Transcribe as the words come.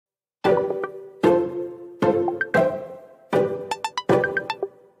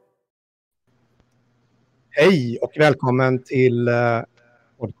Hej och välkommen till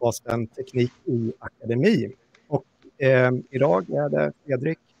podcasten Teknik i Akademi. Och idag är det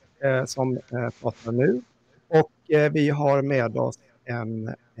Fredrik som pratar nu. Och vi har med oss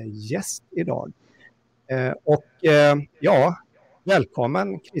en gäst idag.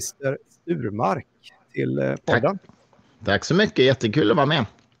 Välkommen Christer Sturmark till podden. Tack så mycket, jättekul att vara med.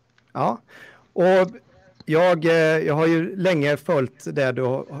 Ja, och jag har ju länge följt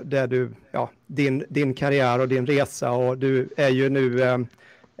din karriär och din resa, och du är ju nu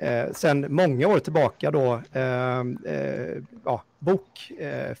sedan många år tillbaka då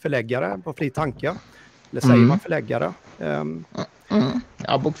bokförläggare på Fri Tanke. Eller säger man förläggare?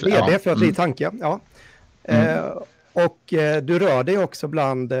 VD för Fri Tanke, ja. Och du rör dig också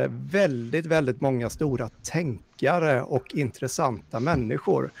bland väldigt, väldigt många stora tänkare och intressanta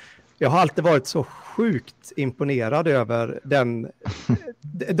människor. Jag har alltid varit så sjukt imponerad över de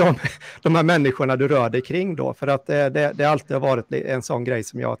här människorna du rör dig kring då. För att det alltid har varit en sån grej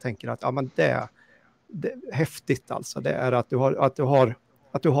som jag tänker att det är häftigt alltså. Det är att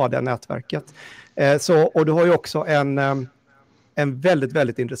du har det nätverket. Och du har ju också en väldigt,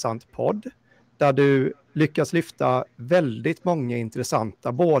 väldigt intressant podd där du lyckas lyfta väldigt många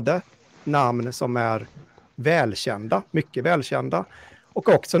intressanta, både namn som är välkända, mycket välkända, och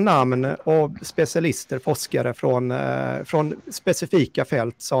också namn och specialister, forskare från specifika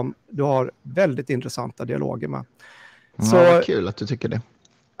fält som du har väldigt intressanta dialoger med. Så kul att du tycker det.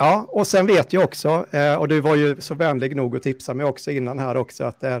 Ja, och sen vet jag också, och du var ju så vänlig nog att tipsa mig också innan här också,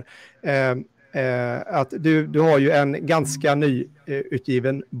 att att du har ju en ganska ny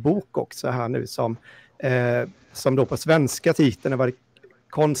utgiven bok också här nu som då på svenska titeln var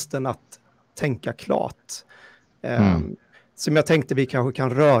konsten att tänka klart. Som jag tänkte vi kanske kan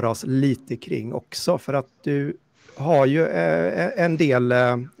röra oss lite kring också, för att du har ju en del,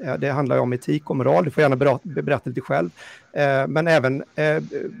 det handlar ju om etik och moral, du får gärna berätta lite själv, men även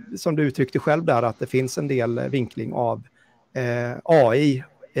som du uttryckte själv där, att det finns en del vinkling av AI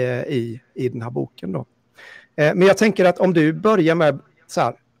i den här boken då. Men jag tänker att om du börjar med så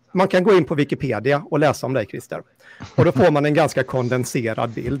här, man kan gå in på Wikipedia och läsa om dig, Christer. Och då får man en ganska kondenserad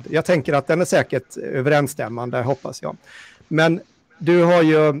bild. Jag tänker att den är säkert överensstämmande, hoppas jag. Men du har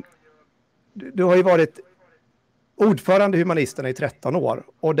ju varit ordförande i humanisterna i 13 år.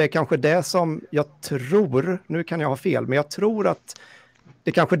 Och det är kanske det som jag tror, nu kan jag ha fel, men jag tror att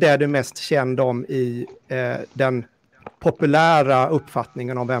det kanske är det du är mest känd om i den populära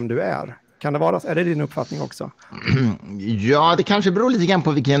uppfattningen om vem du är. Kan det vara, är det din uppfattning också? Ja, det kanske beror lite grann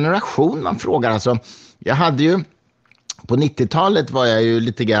på vilken generation man frågar. Alltså, jag hade ju, på 90-talet var jag ju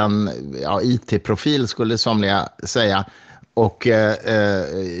lite grann IT-profil skulle somliga säga. Och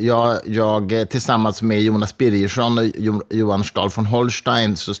jag tillsammans med Jonas Birgersson och Johan från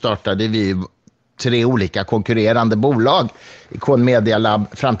Holstein så startade vi 3 olika konkurrerande bolag. Ikon Media Lab,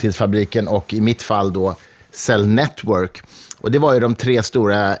 Framtidsfabriken och i mitt fall då Cell Network. Och det var ju de 3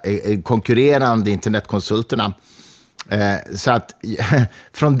 stora konkurrerande internetkonsulterna. Så att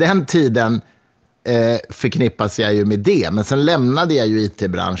från den tiden förknippas jag ju med det. Men sen lämnade jag ju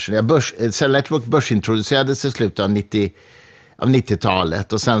IT-branschen. Cell Network börsintroducerades i slutet av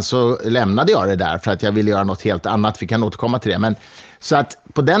 90-talet. Och sen så lämnade jag det där för att jag ville göra något helt annat. Vi kan återkomma till det. Men så att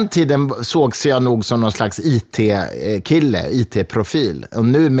på den tiden sågs jag nog som någon slags IT-kille, IT-profil. Och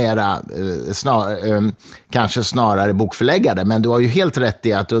numera kanske snarare bokförläggare. Men du har ju helt rätt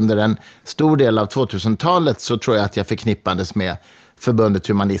i att under en stor del av 2000-talet så tror jag att jag förknippades med förbundet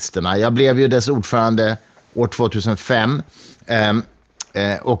Humanisterna. Jag blev ju dess ordförande år 2005.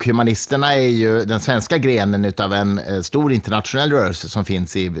 Och Humanisterna är ju den svenska grenen utav en stor internationell rörelse som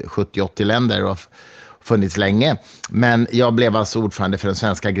finns i 70-80 länder och funnits länge. Men jag blev alltså ordförande för den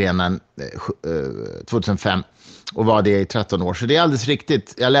svenska grenen 2005 och var det i 13 år. Så det är alldeles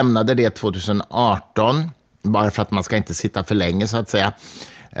riktigt. Jag lämnade det 2018, bara för att man ska inte sitta för länge så att säga.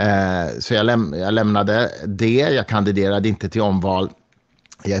 Så jag lämnade det. Jag kandiderade inte till omval.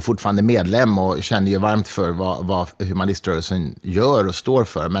 Jag är fortfarande medlem och känner ju varmt för vad humaniströrelsen gör och står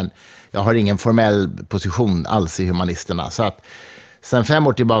för. Men jag har ingen formell position alls i humanisterna. Så att sen 5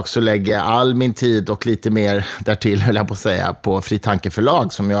 år tillbaka så lägger jag all min tid och lite mer därtill, höll jag på att säga, på Fri Tanke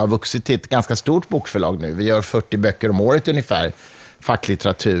förlag som jag har vuxit till ett ganska stort bokförlag nu. Vi gör 40 böcker om året ungefär,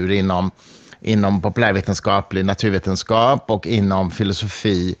 facklitteratur inom populärvetenskaplig naturvetenskap och inom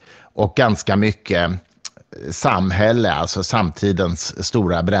filosofi och ganska mycket samhälle, alltså samtidens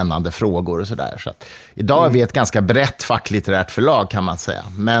stora brännande frågor och sådär. Så att idag är vi ett ganska brett facklitterärt förlag kan man säga.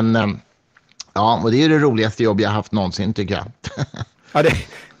 Men ja, och det är ju det roligaste jobb jag har haft någonsin tycker jag. Ja,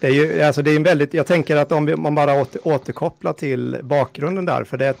 det är ju alltså det är en väldigt, jag tänker att om man bara återkopplar till bakgrunden där,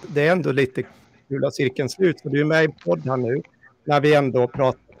 för det är ändå lite kul cirkeln slut. Så du är med i podd här nu när vi ändå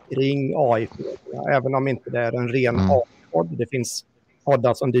pratar kring AI. Även om inte det är en ren AI-podd. Det finns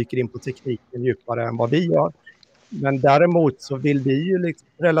poddar som dyker in på tekniken djupare än vad vi gör. Men däremot så vill vi ju liksom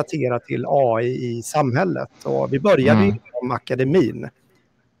relatera till AI i samhället. Och vi började ju om akademin.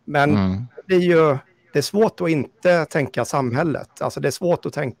 Men det är svårt att inte tänka samhället. Alltså det är svårt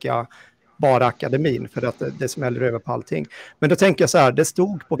att tänka bara akademin för att det smäller över på allting. Men då tänker jag så här, det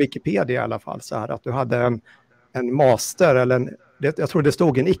stod på Wikipedia i alla fall så här att du hade en master eller jag tror det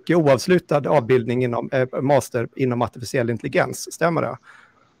stod en icke oavslutad avbildning inom master inom artificiell intelligens. Stämmer det?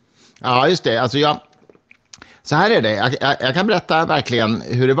 Ja, just det. Alltså så här är det. Jag kan berätta verkligen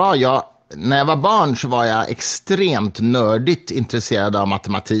hur det var. När jag var barn så var jag extremt nördigt intresserad av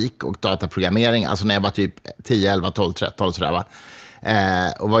matematik och dataprogrammering. Alltså när jag var typ 10, 11, 12, 13 sådär va.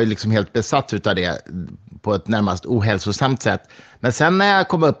 Och var ju liksom helt besatt utav det på ett närmast ohälsosamt sätt. Men sen när jag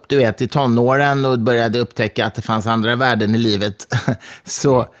kom upp, du vet, i tonåren och började upptäcka att det fanns andra värden i livet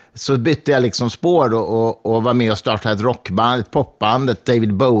så bytte jag liksom spår och var med och startade ett rockband, ett popband, ett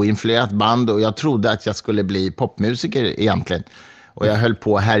David Bowie-influerat band och jag trodde att jag skulle bli popmusiker egentligen. Och jag höll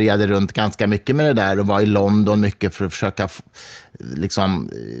på och härjade runt ganska mycket med det där och var i London mycket för att försöka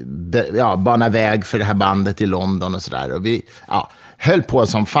liksom, bana väg för det här bandet i London och sådär. Och vi höll på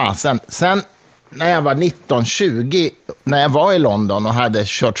som fasen. Sen när jag var 19-20, när jag var i London och hade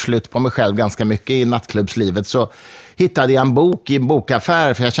kört slut på mig själv ganska mycket i nattklubbslivet så hittade jag en bok i en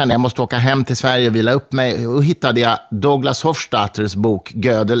bokaffär för jag kände att jag måste åka hem till Sverige och vila upp mig. Och hittade jag Douglas Hofstadters bok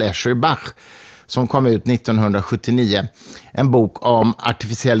Gödel, Escher, Bach som kom ut 1979. En bok om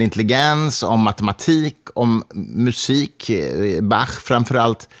artificiell intelligens, om matematik, om musik, Bach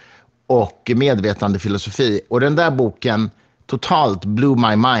framförallt, och medvetandefilosofi. Och den där boken totalt blew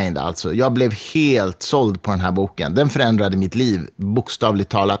my mind. Alltså. Jag blev helt såld på den här boken. Den förändrade mitt liv,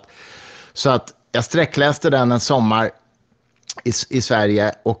 bokstavligt talat. Så att jag sträckläste den en sommar i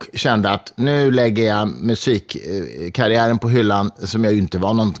Sverige och kände att nu lägger jag musikkarriären på hyllan som jag ju inte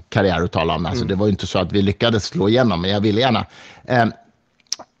var någon karriär att tala om. Alltså, det var ju inte så att vi lyckades slå igenom, men jag ville gärna.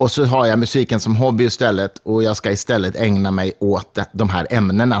 Och så har jag musiken som hobby istället och jag ska istället ägna mig åt de här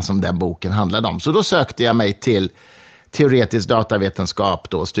ämnena som den boken handlade om. Så då sökte jag mig till teoretisk datavetenskap,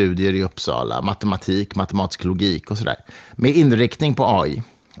 då, studier i Uppsala, matematisk logik och sådär. Med inriktning på AI.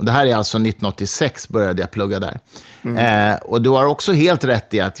 Och det här är alltså 1986 började jag plugga där. Och du har också helt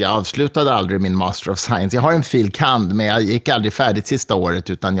rätt i att jag avslutade aldrig min Master of Science. Jag har en fil.kand. men jag gick aldrig färdigt sista året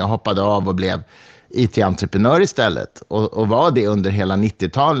utan jag hoppade av och blev IT-entreprenör istället. Och var det under hela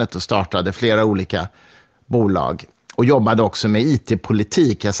 90-talet och startade flera olika bolag. Och jobbade också med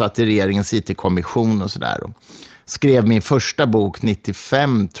IT-politik. Jag satt i regeringens IT-kommission och sådär. Och skrev min första bok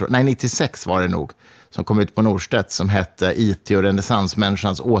 96 var det nog. Som kom ut på Norstedt som hette IT och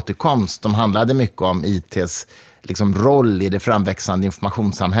renässansmänniskans återkomst. De handlade mycket om ITs liksom, roll i det framväxande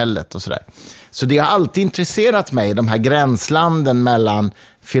informationssamhället och sådär. Så det har alltid intresserat mig, de här gränslanden mellan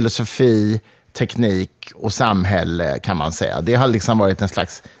filosofi, teknik och samhälle kan man säga. Det har liksom varit en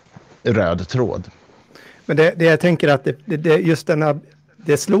slags röd tråd. Men det jag tänker att just den här,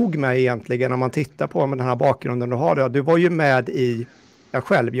 det slog mig egentligen om man tittar på med den här bakgrunden du har. Du var ju med i jag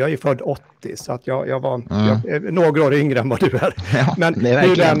själv, jag är ju född 80 så att jag är några år yngre än vad du är. Ja,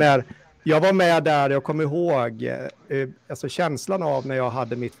 men jag var med där, jag kommer ihåg alltså känslan av när jag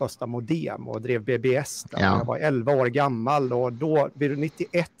hade mitt första modem och drev BBS där. Jag var 11 år gammal och då vid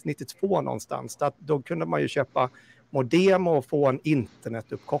 91-92 någonstans då kunde man ju köpa modem och få en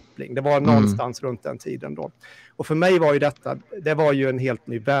internetuppkoppling. Det var någonstans runt den tiden då. Och för mig var ju det var ju en helt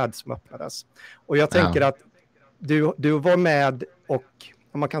ny värld som öppnades. Och jag tänker att du var med och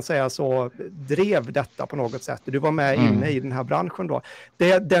om man kan säga så drev detta på något sätt. Du var med inne i den här branschen då.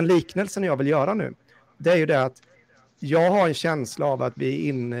 Den liknelsen jag vill göra nu, det är ju det att jag har en känsla av att vi är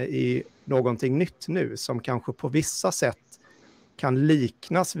inne i någonting nytt nu som kanske på vissa sätt kan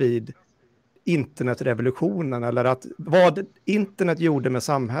liknas vid internetrevolutionen eller att vad internet gjorde med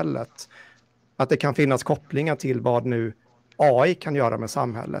samhället, att det kan finnas kopplingar till vad nu AI kan göra med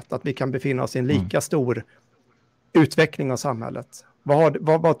samhället. Att vi kan befinna oss i en lika stor utveckling av samhället. Vad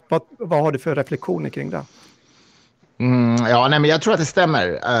har du för reflektioner kring det? Men jag tror att det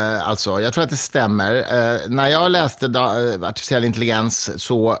stämmer. Jag tror att det stämmer. När jag läste artificiell intelligens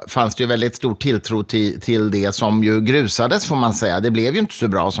så fanns det ju väldigt stor tilltro till det som ju grusades får man säga. Det blev ju inte så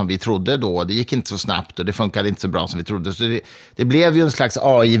bra som vi trodde då. Det gick inte så snabbt och det funkade inte så bra som vi trodde. Så det blev ju en slags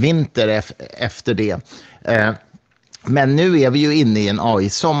AI-vinter efter det. Men nu är vi ju inne i en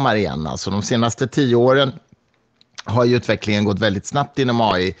AI-sommar igen. Alltså de senaste 10 åren har ju utvecklingen gått väldigt snabbt inom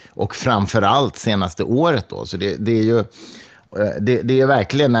AI och framförallt senaste året då. Så det är ju Det är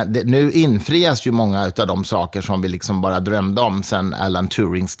verkligen, nu infrias ju många av de saker som vi liksom bara drömde om sedan Alan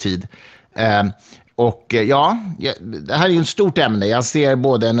Turings tid. Och det här är ju ett stort ämne. Jag ser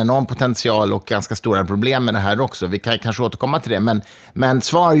både en enorm potential och ganska stora problem med det här också. Vi kan kanske återkomma till det. Men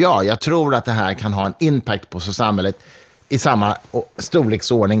svar ja, jag tror att det här kan ha en impact på samhället i samma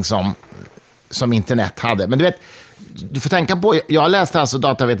storleksordning som internet hade. Men du vet, du får tänka på, jag läste alltså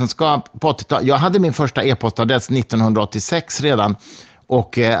datavetenskap på 80-talet. Jag hade min första e-postadress 1986 redan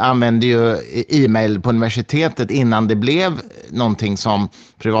och använde ju e-mail på universitetet innan det blev någonting som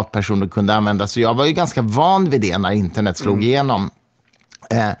privatpersoner kunde använda. Så jag var ju ganska van vid det när internet slog igenom.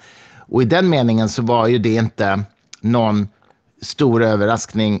 Och i den meningen så var ju det inte någon stor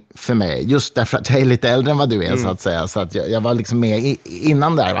överraskning för mig. Just därför att jag är lite äldre än vad du är så att säga. Så att jag var liksom med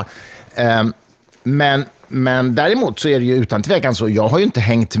innan där va. Men däremot så är det ju utan tvekan så, jag har ju inte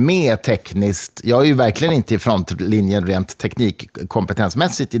hängt med tekniskt, jag är ju verkligen inte i frontlinjen rent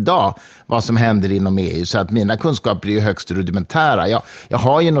teknikkompetensmässigt idag vad som händer inom EU, så att mina kunskaper är ju högst rudimentära. Jag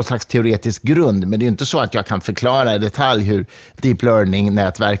har ju någon slags teoretisk grund, men det är ju inte så att jag kan förklara i detalj hur deep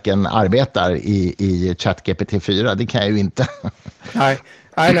learning-nätverken arbetar i ChatGPT-4, det kan jag ju inte.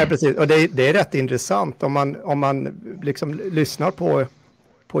 Nej, precis. Och det är rätt intressant om man liksom lyssnar på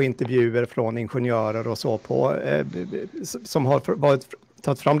intervjuer från ingenjörer och så som har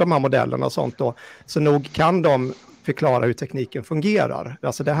tagit fram de här modellerna och sånt då, så nog kan de förklara hur tekniken fungerar.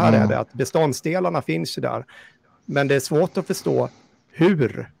 Alltså det här är det att beståndsdelarna finns ju där, men det är svårt att förstå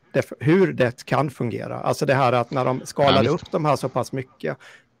hur det kan fungera. Alltså det här att när de skalade upp de här så pass mycket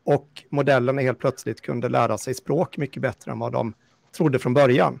och modellerna helt plötsligt kunde lära sig språk mycket bättre än vad de trodde från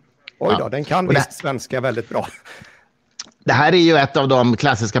början. Oj då, den kan visst svenska väldigt bra. Det här är ju ett av de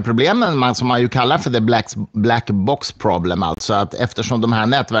klassiska problemen som man ju kallar för the black box problem. Alltså att eftersom de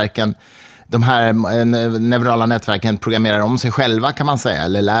här neurala nätverken programmerar om sig själva kan man säga,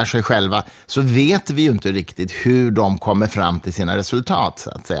 eller lär sig själva, så vet vi ju inte riktigt hur de kommer fram till sina resultat så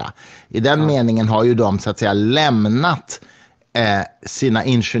att säga. I den meningen har ju de så att säga lämnat sina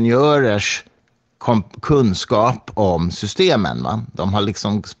ingenjörers kunskap om systemen. Va? De har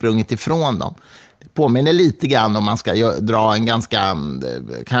liksom sprungit ifrån dem. Påminner lite grann, om man ska dra en ganska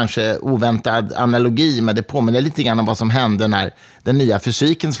kanske oväntad analogi, men det påminner lite grann om vad som hände när den nya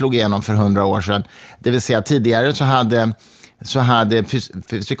fysiken slog igenom för 100 år sedan. Det vill säga tidigare så hade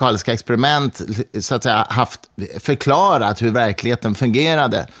fysikaliska experiment så att säga förklarat hur verkligheten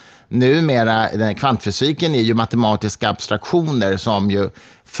fungerade. Numera, kvantfysiken är ju matematiska abstraktioner som ju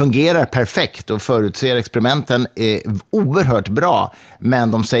fungerar perfekt och förutser experimenten är oerhört bra,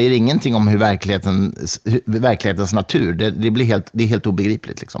 men de säger ingenting om hur verklighetens natur. Det är helt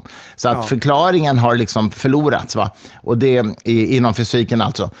obegripligt liksom. Så att förklaringen har liksom förlorats va? Och det är inom fysiken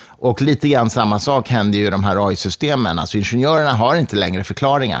alltså. Och lite grann samma sak händer ju i de här AI-systemen. Alltså ingenjörerna har inte längre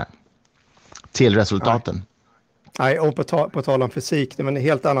förklaringar till resultaten. Nej, och på tal om fysik, det var en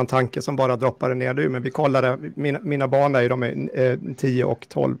helt annan tanke som bara droppade ner nu, men vi kollade, mina barn är 10 och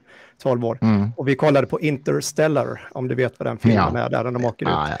 12 år, och vi kollade på Interstellar, om du vet vad den filmen är, där de åker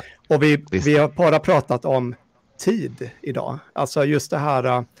ut. Ja. Och vi har bara pratat om tid idag, alltså just det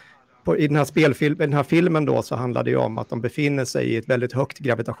här, i den här filmen då så handlar det ju om att de befinner sig i ett väldigt högt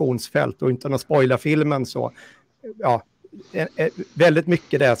gravitationsfält, och inte att spoila filmen så, väldigt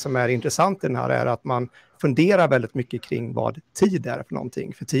mycket det som är intressant i den här är att man funderar väldigt mycket kring vad tid är för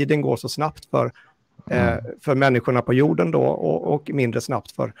någonting. För tiden går så snabbt för människorna på jorden då, och mindre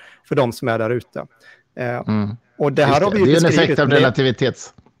snabbt för de som är där ute. Och det här har vi ju beskrivit. Det är en effekt av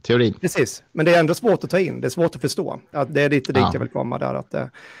relativitetsteorin. Precis, men det är ändå svårt att ta in. Det är svårt att förstå. Att det är lite dit jag vill komma där. Att,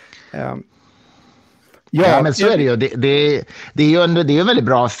 Ja, men så är det ju. Det är ju en väldigt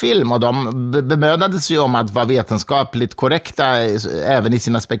bra film, och de bemödade sig om att vara vetenskapligt korrekta även i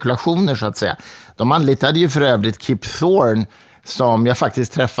sina spekulationer så att säga. De anlitade ju för övrigt Kip Thorne, som jag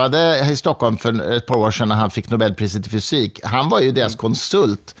faktiskt träffade i Stockholm för ett par år sedan när han fick Nobelpriset i fysik. Han var ju deras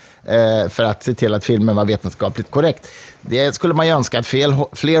konsult för att se till att filmen var vetenskapligt korrekt. Det skulle man ju önska att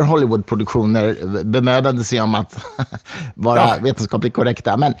fler Hollywood-produktioner bemödade sig om att vara vetenskapligt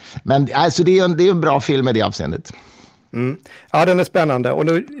korrekta. Men alltså det är en bra film i det avseendet. Ja, den är spännande. Och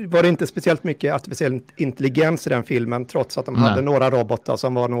nu var det inte speciellt mycket artificiell intelligens i den filmen, trots att de hade några robotar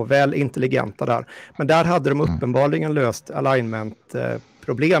som var nog väl intelligenta där. Men där hade de uppenbarligen löst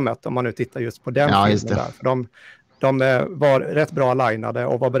alignment-problemet, om man nu tittar just på den filmen där. För de var rätt bra alignade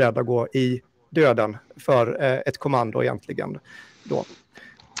och var beredda att gå i döden för ett kommando egentligen då.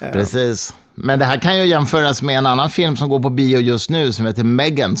 Precis. Men det här kan ju jämföras med en annan film som går på bio just nu som heter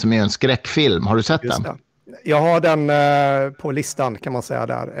Megan, som är en skräckfilm. Har du sett den? Jag har den på listan kan man säga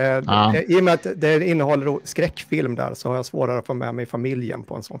där. I och med att det innehåller skräckfilm där så har jag svårare att få med mig familjen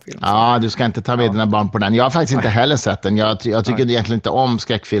på en sån film. Ja, du ska inte ta med dina barn på den. Jag har faktiskt inte heller sett den. Jag tycker egentligen inte om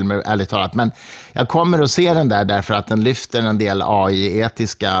skräckfilmer, ärligt talat. Men jag kommer att se den där därför att den lyfter en del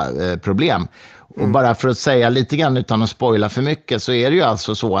AI-etiska problem. Och bara för att säga lite grann utan att spoila för mycket så är det ju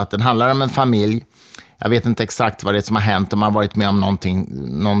alltså så att den handlar om en familj. Jag vet inte exakt vad det är som har hänt. De har varit med om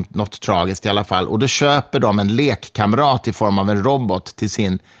något tragiskt i alla fall. Och då köper de en lekkamrat i form av en robot till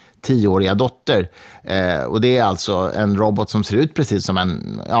sin 10-åriga dotter. Och det är alltså en robot som ser ut precis som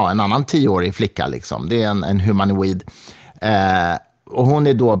en annan 10-årig flicka. Liksom. Det är en humanoid. Och hon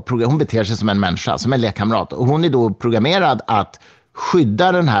beter sig som en människa, som en lekkamrat. Och hon är då programmerad att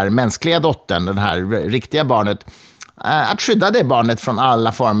skydda den här mänskliga dottern, den här riktiga barnet. Att skydda det barnet från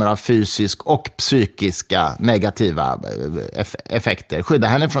alla former av fysisk och psykiska negativa effekter. Skydda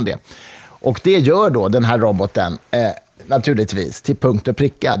henne från det. Och det gör då den här roboten naturligtvis till punkt och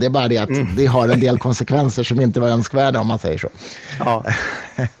pricka. Det är bara det att det har en del konsekvenser som inte var önskvärda om man säger så. Ja.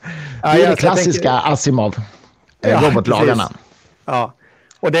 Det är det klassiska Asimov, robotlagarna. Precis. Ja.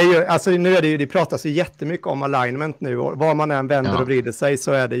 Och det är ju, alltså nu är det ju, det pratas ju jättemycket om alignment nu. Och var man än vänder och vrider sig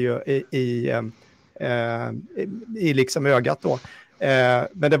så är det ju i liksom ögat då.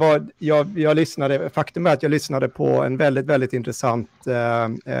 Men det var, jag lyssnade, faktum är att jag lyssnade på en väldigt, väldigt intressant,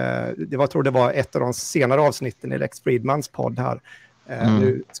 tror det var ett av de senare avsnitten i Lex Friedmans podd här.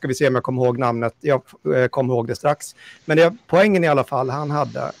 Nu ska vi se om jag kommer ihåg namnet, jag kommer ihåg det strax. Men poängen i alla fall han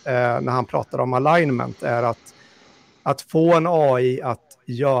hade när han pratade om alignment är att få en AI att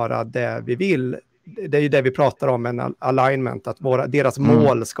göra det vi vill. Det är ju det vi pratar om, en alignment, att deras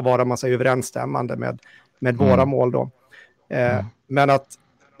mål ska vara massa överensstämmande med våra mål då. Men att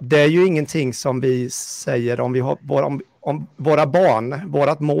det är ju ingenting som vi säger om vi har om våra barn,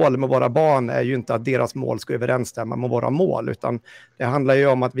 vårat mål med våra barn är ju inte att deras mål ska överensstämma med våra mål, utan det handlar ju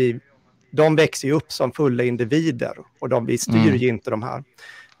om att de växer ju upp som fulla individer och vi styr ju inte de här.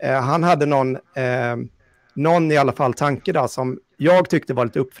 Han hade någon i alla fall tanke där som jag tyckte var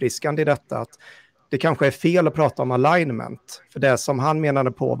lite uppfriskande i detta, att det kanske är fel att prata om alignment. För det som han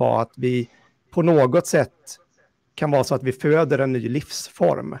menade på var att vi på något sätt kan vara så att vi föder en ny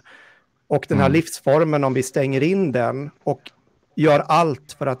livsform. Och den här livsformen, om vi stänger in den och gör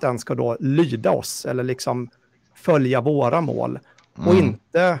allt för att den ska då lyda oss eller liksom följa våra mål och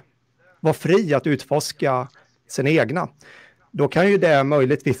inte vara fri att utforska sina egna. Då kan ju det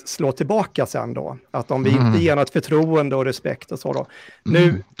möjligtvis slå tillbaka sen då. Att om vi inte ger något förtroende och respekt och så då.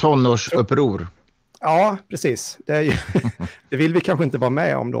 Tonårsuppror. Ja, precis. Det vill vi kanske inte vara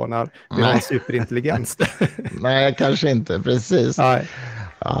med om då när vi har en superintelligens. Nej, kanske inte. Precis. Nej.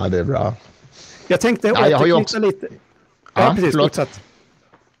 Ja, det är bra. Jag tänkte återknyta lite. Ja, precis. Fortsätt.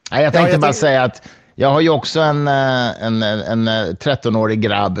 Nej, jag tänkte bara säga att jag har ju också en 13-årig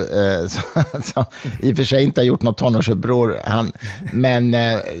grabb som i och för sig inte har gjort något tonårsuppror, men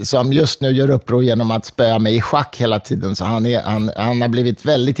som just nu gör uppror genom att spöa mig i schack hela tiden. Så han har blivit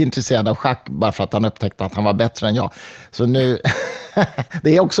väldigt intresserad av schack bara för att han upptäckte att han var bättre än jag. Så nu,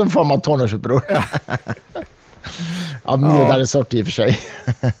 det är också en form av tonårsuppror. Av mildare sort i och för sig.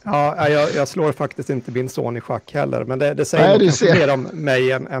 Ja, jag slår faktiskt inte min son i schack heller. Men det säger kanske mer om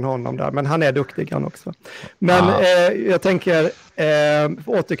mig än honom där. Men han är duktig han också. Men jag tänker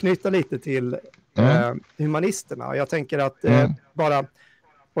återknyta lite till humanisterna. Jag tänker att bara,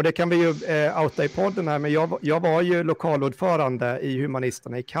 och det kan vi ju outa i podden här, men jag var ju lokalordförande i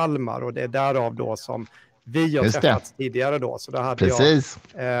humanisterna i Kalmar. Och det är därav då som vi har träffats tidigare då, så då hade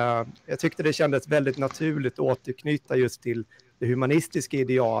jag tyckte det kändes väldigt naturligt att återknyta just till det humanistiska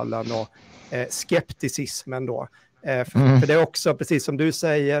idealen och skepticismen då. För det är också, precis som du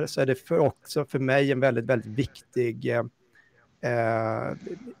säger, så är det också för mig en väldigt, väldigt viktig,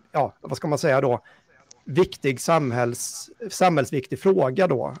 vad ska man säga då, viktig samhällsviktig fråga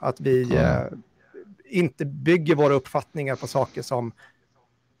då, att vi inte bygger våra uppfattningar på saker som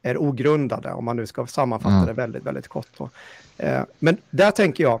är ogrundade, om man nu ska sammanfatta det väldigt, väldigt kort då. Men där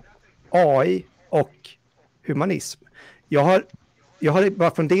tänker jag AI och humanism. Jag har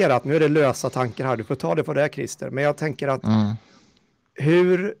bara funderat, nu är det lösa tankar här, du får ta det för det här, Christer, men jag tänker att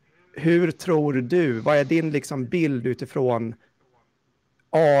hur tror du, vad är din liksom bild utifrån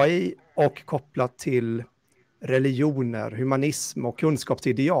AI och kopplat till religioner, humanism och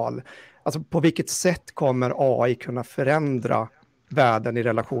kunskapsideal? Alltså på vilket sätt kommer AI kunna förändra världen i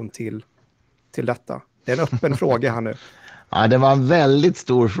relation till detta? Det är en öppen fråga här nu. Ja, det var en väldigt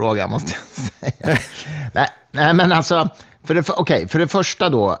stor fråga, måste jag säga. Nej, men alltså, för det första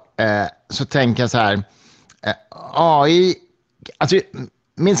då, så tänker jag så här, AI, alltså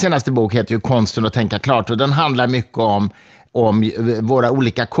min senaste bok heter ju Konsten att tänka klart, och den handlar mycket om våra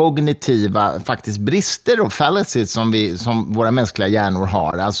olika kognitiva faktiskt brister och fallacies som våra mänskliga hjärnor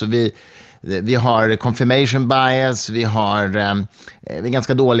har. Alltså vi har confirmation bias, vi är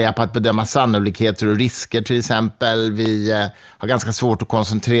ganska dåliga på att bedöma sannolikheter och risker till exempel. Vi har ganska svårt att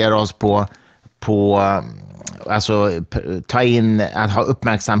koncentrera oss på alltså att ha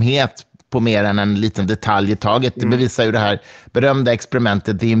uppmärksamhet på mer än en liten detalj i taget. Det bevisar ju det här berömda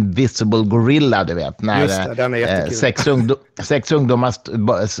experimentet The Invisible Gorilla, du vet. När sex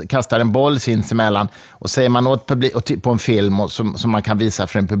ungdomar kastar en boll sinsemellan och säger man åt på en film som man kan visa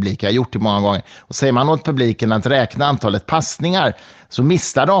för en publik, jag har gjort det många gånger, och säger man åt publiken att räkna antalet passningar, så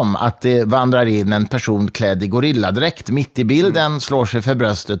missar de att det vandrar in en person klädd i gorilladräkt mitt i bilden, slår sig för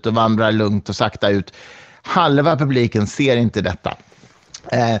bröstet och vandrar lugnt och sakta ut. Halva publiken ser inte detta.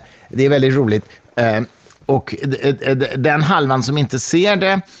 Det är väldigt roligt. Och den halvan som inte ser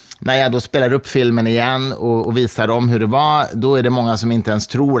det, när jag då spelar upp filmen igen och visar dem hur det var, då är det många som inte ens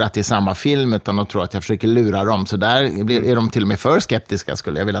tror att det är samma film, utan de tror att jag försöker lura dem. Så där är de till och med för skeptiska,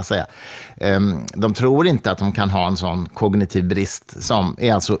 skulle jag vilja säga. De tror inte att de kan ha en sån kognitiv brist som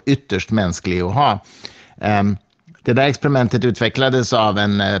är alltså ytterst mänsklig att ha. Det där experimentet utvecklades av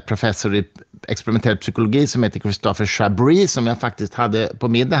en professor i experimentell psykologi som heter Christopher Chabry, som jag faktiskt hade på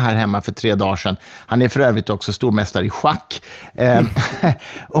middag här hemma för 3 dagar sedan. Han är för övrigt också stormästare i schack.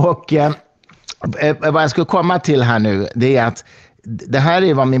 Och vad jag skulle komma till här nu, det är att det här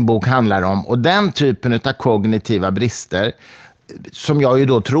är vad min bok handlar om. Och den typen av kognitiva brister, som jag ju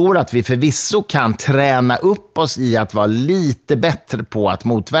då tror att vi förvisso kan träna upp oss i att vara lite bättre på att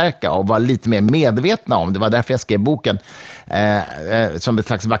motverka och vara lite mer medvetna om. Det var därför jag skrev boken som ett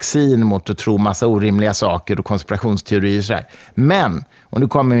slags vaccin mot att tro massa orimliga saker och konspirationsteorier och sådär. Men, och nu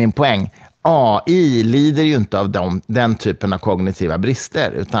kommer min poäng, AI lider ju inte av den typen av kognitiva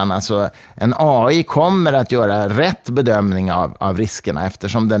brister, utan alltså en AI kommer att göra rätt bedömning av riskerna,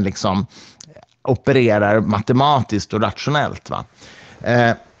 eftersom den liksom opererar matematiskt och rationellt. Va?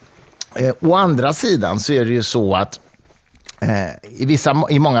 Å andra sidan så är det ju så att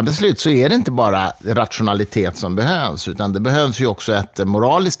i många beslut så är det inte bara rationalitet som behövs, utan det behövs ju också ett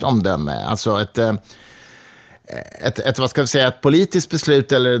moraliskt omdöme, alltså ett vad ska vi säga, ett politiskt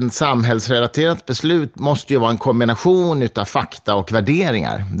beslut eller en samhällsrelaterat beslut måste ju vara en kombination utav fakta och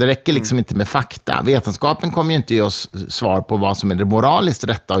värderingar. Det räcker liksom inte med fakta. Vetenskapen kommer ju inte ge oss svar på vad som är det moraliskt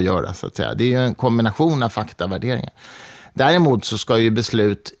rätta att göra, så att säga. Det är ju en kombination av fakta och värderingar. Däremot så ska ju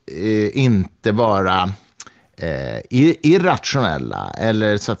beslut inte vara irrationella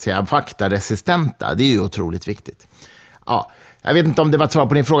eller så att säga faktaresistenta. Det är ju otroligt viktigt. Ja. Jag vet inte om det var ett svar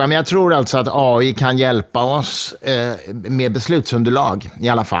på din fråga, men jag tror alltså att AI kan hjälpa oss med beslutsunderlag i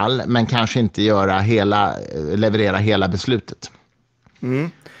alla fall, men kanske inte leverera hela beslutet.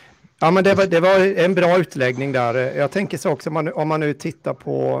 Mm. Ja, men det var en bra utläggning där. Jag tänker så också, om man nu tittar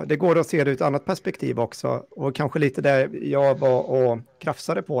på, det går att se det ur ett annat perspektiv också, och kanske lite där jag var och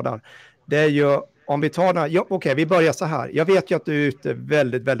krafsade på där. Det är ju, om vi tar okej, vi börjar så här. Jag vet ju att du är ute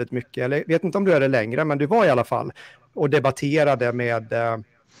väldigt, väldigt mycket, eller vet inte om du är det längre, men du var i alla fall och debatterade med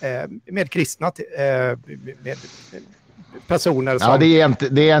kristna, med personer som... Ja,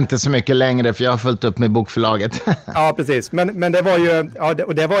 det är inte så mycket längre, för jag har följt upp med bokförlaget. Ja, precis. Men det var ju,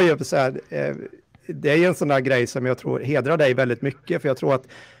 och det var ju så här, det är ju en sån där grej som jag tror hedrar dig väldigt mycket, för jag tror att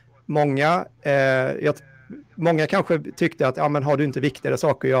många kanske tyckte att men har du inte viktigare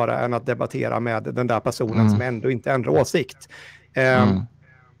saker att göra än att debattera med den där personen som ändå inte ändrar åsikt.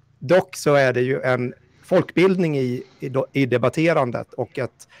 Dock så är det ju en folkbildning i debatterandet, och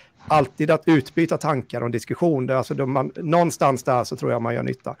att alltid att utbyta tankar och diskussion. Alltså någonstans där så tror jag man gör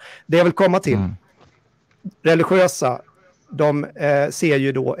nytta. Det jag vill komma till, religiösa, de ser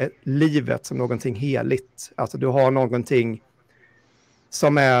ju då livet som någonting heligt. Alltså du har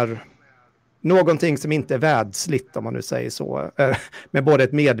någonting som inte är världsligt, om man nu säger så. Med både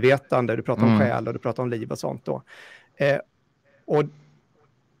ett medvetande, du pratar om själ och du pratar om liv och sånt då. Och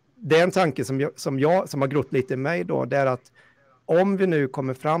det är en tanke som har grott lite i mig då, det är att om vi nu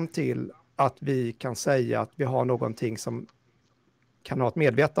kommer fram till att vi kan säga att vi har någonting som kan ha ett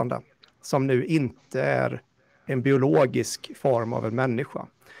medvetande, som nu inte är en biologisk form av en människa,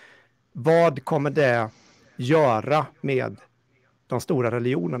 vad kommer det göra med de stora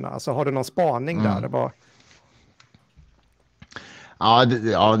religionerna? Alltså har du någon spaning där? Ja,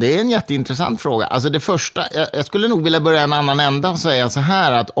 det är en jätteintressant fråga. Alltså det första, jag skulle nog vilja börja en annan ända och säga så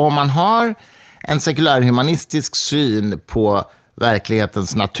här, att om man har en sekulärhumanistisk syn på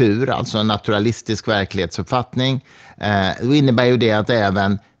verklighetens natur, alltså en naturalistisk verklighetsuppfattning, då innebär ju det att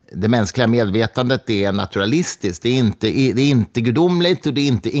även det mänskliga medvetandet är naturalistiskt. Det är inte gudomligt och det är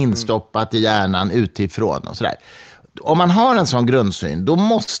inte instoppat i hjärnan utifrån och sådär. Om man har en sån grundsyn, då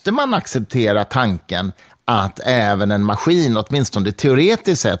måste man acceptera tanken att även en maskin, åtminstone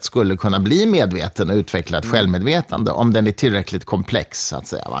teoretiskt sett, skulle kunna bli medveten och utveckla ett självmedvetande om den är tillräckligt komplex, så att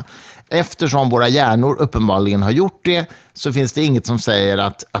säga, va? Eftersom våra hjärnor uppenbarligen har gjort det, så finns det inget som säger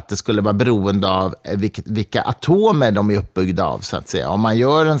att det skulle vara beroende av vilka atomer de är uppbyggda av, så att säga. Om man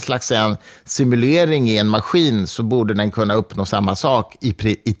gör en slags simulering i en maskin, så borde den kunna uppnå samma sak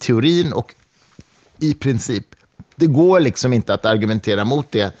i teorin och i princip. Det går liksom inte att argumentera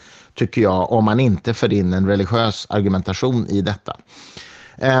mot det, tycker jag, om man inte för in en religiös argumentation i detta.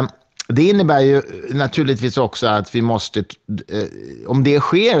 Det innebär ju naturligtvis också att vi måste, om det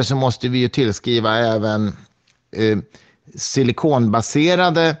sker, så måste vi ju tillskriva även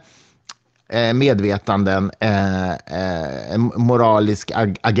silikonbaserade medvetanden moralisk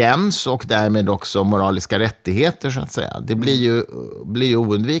agens och därmed också moraliska rättigheter, så att säga. Det blir ju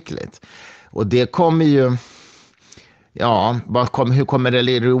oundvikligt. Och det kommer ju... Ja, hur kommer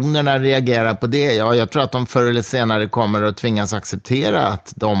religionerna reagera på det? Ja, jag tror att de förr eller senare kommer att tvingas acceptera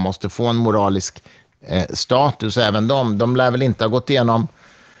att de måste få en moralisk status, även de. De lär väl inte ha gått igenom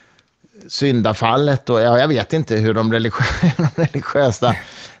syndafallet och jag vet inte hur de religiösa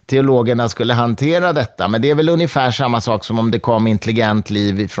teologerna skulle hantera detta. Men det är väl ungefär samma sak som om det kom intelligent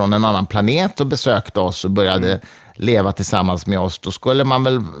liv från en annan planet och besökte oss och började leva tillsammans med oss. Då skulle man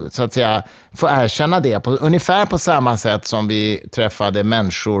väl, så att säga, få erkänna det ungefär på samma sätt som vi träffade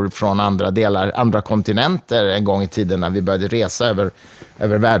människor från andra kontinenter en gång i tiden när vi började resa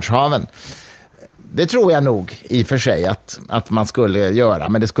över världshaven. Det tror jag nog i och för sig att man skulle göra,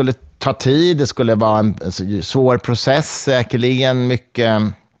 men det skulle ta tid, det skulle vara en svår process, säkerligen mycket,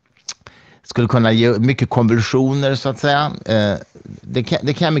 skulle kunna ge mycket konversioner, så att säga. Det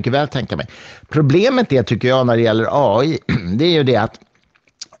kan jag mycket väl tänka mig. Problemet är, tycker jag, när det gäller AI, det är ju det att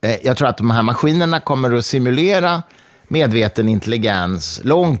jag tror att de här maskinerna kommer att simulera medveten intelligens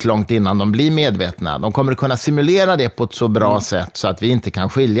långt innan de blir medvetna. De kommer att kunna simulera det på ett så bra sätt så att vi inte kan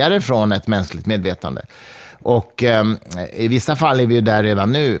skilja det från ett mänskligt medvetande. Och i vissa fall är vi ju där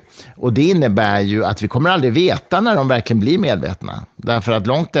redan nu. Och det innebär ju att vi kommer aldrig veta när de verkligen blir medvetna. Därför att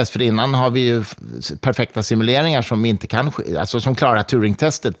långt dessförinnan har vi ju perfekta simuleringar som vi inte kan, alltså som klarar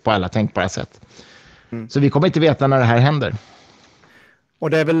Turing-testet på alla tänkbara sätt. Så vi kommer inte veta när det här händer. Och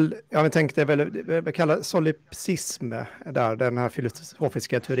det är väl, jag tänkte, det är väl, vi kallar solipsism där, den här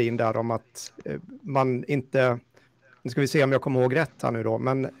filosofiska teorin där om att man inte... Nu ska vi se om jag kommer ihåg rätt här nu då.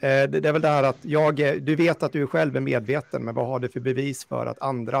 Men det är väl det här att du vet att du själv är medveten, men vad har du för bevis för att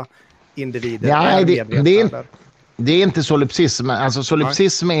andra individer är medvetna? Det är inte solipsism. Alltså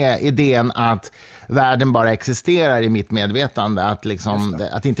solipsism är idén att världen bara existerar i mitt medvetande. Att,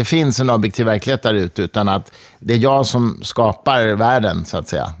 att det inte finns en objektiv verklighet där ute, utan att det är jag som skapar världen, så att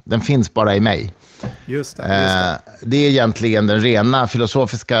säga. Den finns bara i mig. Just det. Det är egentligen den rena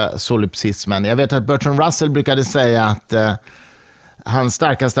filosofiska solipsismen. Jag vet att Bertrand Russell brukade säga att hans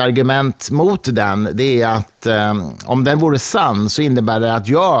starkaste argument mot den, det är att om den vore sann så innebär det att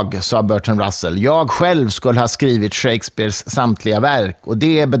jag, sa Bertrand Russell, jag själv skulle ha skrivit Shakespeares samtliga verk, och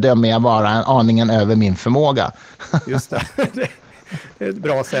det bedömer jag vara en aningen över min förmåga. Just det. Det är ett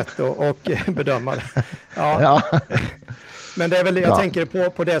bra sätt att bedöma det. Ja. Men det är väl, jag tänker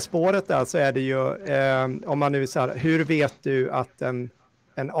på det spåret där, så är det ju, om man nu säger, hur vet du att en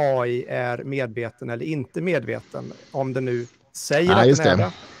AI är medveten eller inte medveten? Om det nu säger att den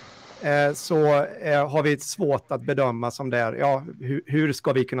är det, så har vi ett svårt att bedöma som det är. Hur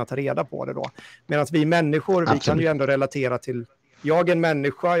ska vi kunna ta reda på det då? Medan vi människor, vi kan ju ändå relatera till, jag är en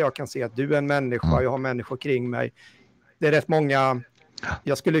människa, jag kan se att du är en människa, jag har människor kring mig. Det är rätt många,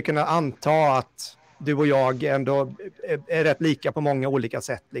 jag skulle kunna anta att du och jag ändå är rätt lika på många olika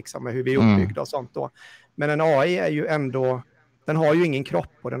sätt, liksom, med hur vi är uppbyggda och sånt då. Men en AI är ju ändå, den har ju ingen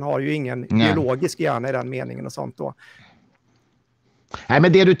kropp och den har ju ingen biologisk hjärna i den meningen och sånt då. Nej,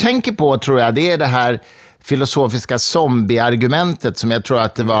 men det du tänker på, tror jag, det är det här filosofiska zombie-argumentet som jag tror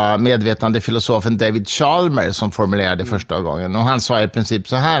att det var medvetande filosofen David Chalmers som formulerade första gången. Och han sa i princip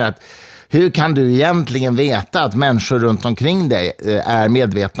så här att hur kan du egentligen veta att människor runt omkring dig är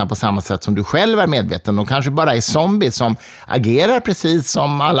medvetna på samma sätt som du själv är medveten? De kanske bara är zombies som agerar precis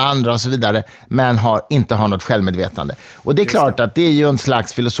som alla andra och så vidare, men inte har något självmedvetande. Och det är klart att det är ju en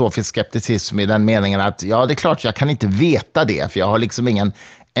slags filosofisk skepticism i den meningen att det är klart jag kan inte veta det, för jag har liksom ingen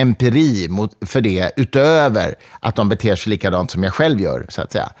empiri för det utöver att de beter sig likadant som jag själv gör, så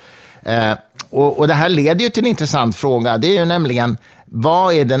att säga. Och det här leder ju till en intressant fråga. Det är ju nämligen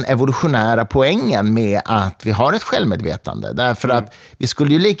vad är den evolutionära poängen med att vi har ett självmedvetande? Därför att vi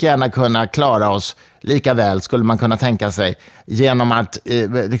skulle ju lika gärna kunna klara oss lika väl, skulle man kunna tänka sig, genom att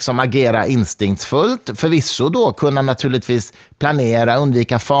liksom agera instinktsfullt. Förvisso då kunna naturligtvis planera,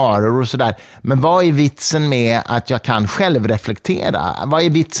 undvika faror och sådär. Men vad är vitsen med att jag kan självreflektera? Vad är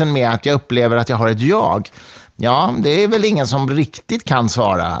vitsen med att jag upplever att jag har ett jag? Ja, det är väl ingen som riktigt kan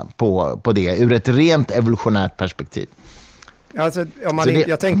svara på det ur ett rent evolutionärt perspektiv. Alltså,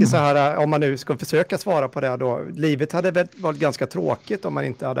 jag tänker så här, om man nu ska försöka svara på det då, livet hade väl varit ganska tråkigt om man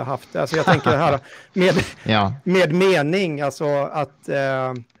inte hade haft det. Alltså jag tänker det här med mening, alltså att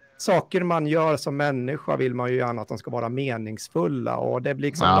saker man gör som människa vill man ju gärna att de ska vara meningsfulla, och det blir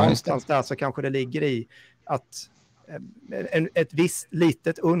liksom någonstans där så kanske det ligger i att ett visst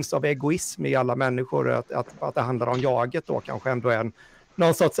litet uns av egoism i alla människor, att det handlar om jaget då kanske ändå är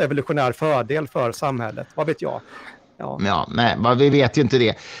någon sorts evolutionär fördel för samhället, vad vet jag. Ja, nej, vi vet ju inte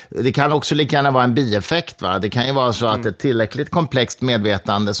det. Det kan också lika gärna vara en bieffekt. Va? Det kan ju vara så att ett tillräckligt komplext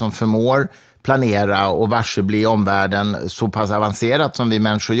medvetande som förmår planera och varsebli omvärlden så pass avancerat som vi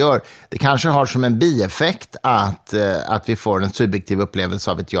människor gör, det kanske har som en bieffekt att vi får en subjektiv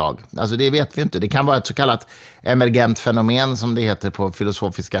upplevelse av ett jag. Alltså det vet vi inte. Det kan vara ett så kallat emergent fenomen som det heter på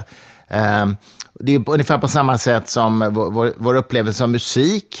filosofiska. Det är ungefär på samma sätt som vår upplevelse av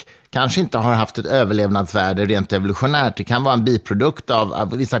musik kanske inte har haft ett överlevnadsvärde rent evolutionärt. Det kan vara en biprodukt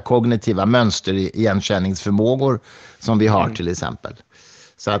av vissa kognitiva mönster i igenkänningsförmågor som vi har till exempel.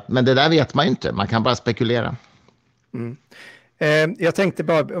 Så att, men det där vet man ju inte, man kan bara spekulera. Jag tänkte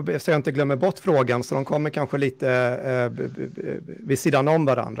bara, så jag inte glömmer bort frågan, så de kommer kanske lite vid sidan om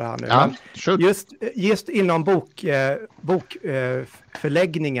varandra här nu. Ja, just inom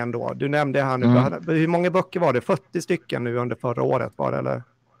bokförläggningen då, du nämnde här nu, hur många böcker var det? 40 stycken nu under förra året var det, eller?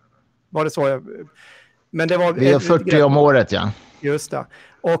 Var det så? Men det var, vi har 40 om året, ja. Just det.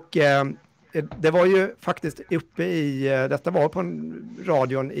 Och det var ju faktiskt uppe i, detta var på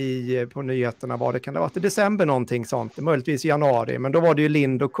radion på nyheterna, var det kan det ha varit i december någonting sånt, möjligtvis i januari, men då var det ju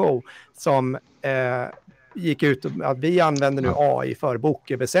Lind & Co som gick ut och att vi använder nu AI för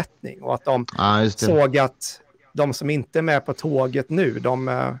boköversättning, och att de såg att de som inte är med på tåget nu,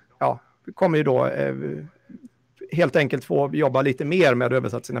 de kommer ju då helt enkelt få jobba lite mer med att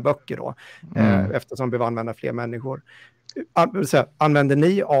översätta sina böcker då, eftersom vi behöver använda fler människor. Använder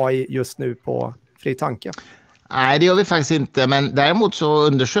ni AI just nu på Fri Tanke? Nej, det gör vi faktiskt inte, men däremot så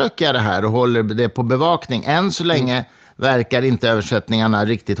undersöker jag det här och håller det på bevakning. Än så länge verkar inte översättningarna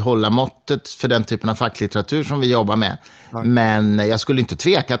riktigt hålla måttet för den typen av facklitteratur som vi jobbar med. Men jag skulle inte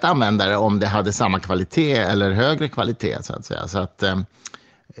tveka att använda det om det hade samma kvalitet eller högre kvalitet så att säga. Så att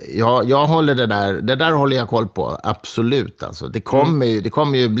jag håller det där håller jag koll på, absolut. Alltså, det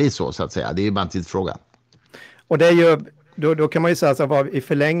kommer ju bli så att säga, det är ju bara en tidsfråga. Och det är ju, då kan man ju säga så här, i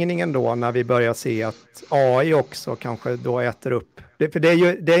förlängningen då, när vi börjar se att AI också kanske då äter upp. För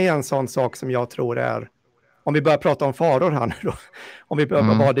det är en sån sak som jag tror är, om vi börjar prata om faror här nu då, om vi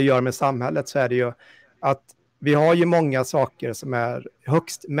börjar vad det gör med samhället, så är det ju att vi har ju många saker som är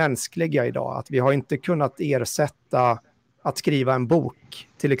högst mänskliga idag. Att vi har inte kunnat ersätta att skriva en bok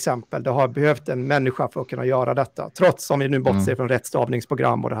till exempel. Det har behövt en människa för att kunna göra detta. Trots om vi nu bortser från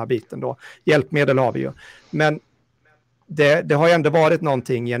rättstavningsprogram och den här biten då. Hjälpmedel har vi ju. Men det har ju ändå varit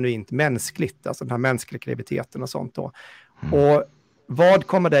någonting genuint mänskligt. Alltså den här mänskliga kreativiteten och sånt då. Och vad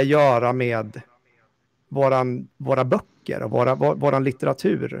kommer det göra med våra böcker och våran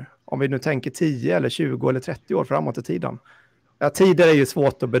litteratur? Om vi nu tänker 10 eller 20 eller 30 år framåt i tiden. Ja, tider är ju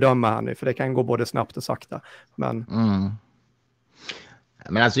svårt att bedöma här nu, för det kan gå både snabbt och sakta. Men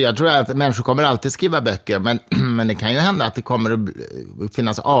alltså jag tror att människor kommer alltid skriva böcker, men det kan ju hända att det kommer att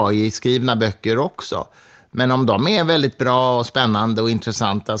finnas AI-skrivna böcker också. Men om de är väldigt bra och spännande och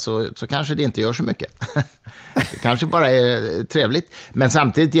intressanta så kanske det inte gör så mycket. Det kanske bara är trevligt. Men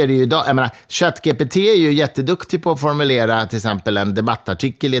samtidigt är det ju idag, jag menar, ChatGPT är ju jätteduktig på att formulera till exempel en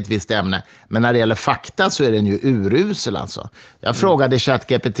debattartikel i ett visst ämne. Men när det gäller fakta så är den ju urusel alltså. Jag frågade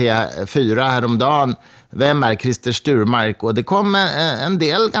ChatGPT 4 häromdagen, vem är Christer Sturmark? Och det kom en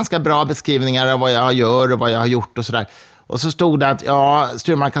del ganska bra beskrivningar av vad jag gör och vad jag har gjort och sådär. Och så stod det att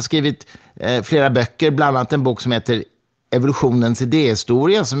Sturmark har skrivit flera böcker, bland annat en bok som heter Evolutionens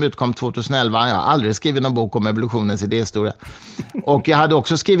idéhistoria som utkom 2011. Jag har aldrig skrivit någon bok om evolutionens idéhistoria. Och jag hade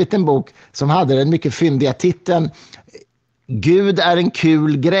också skrivit en bok som hade den mycket fyndiga titeln Gud är en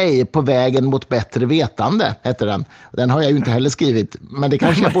kul grej på vägen mot bättre vetande, heter den. Den har jag ju inte heller skrivit, men det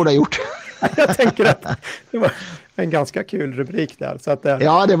kanske jag borde ha gjort. Jag tänker att det var en ganska kul rubrik där. Så att,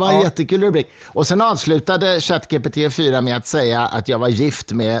 ja, det var en jättekul rubrik. Och sen avslutade ChatGPT 4 med att säga att jag var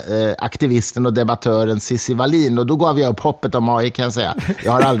gift med aktivisten och debattören Cissi Wallin. Och då gav jag upp hoppet om AI, kan jag säga.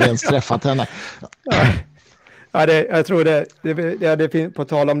 Jag har aldrig ens träffat henne. Ja, jag tror det på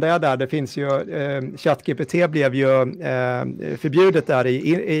tal om det där, det finns ju, ChatGPT blev ju förbjudet där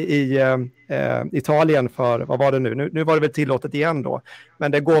i Italien för, vad var det nu var det väl tillåtet igen då,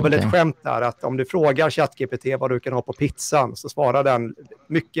 men det går väl ett skämt där att om du frågar ChatGPT vad du kan ha på pizzan så svarar den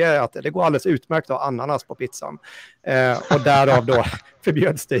mycket att det går alldeles utmärkt att ha ananas på pizzan, och därav då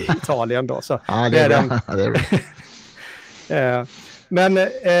förbjöds det i Italien då. Så ja, det är bra. Men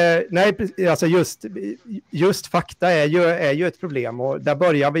nej, alltså just fakta är ju ett problem, och där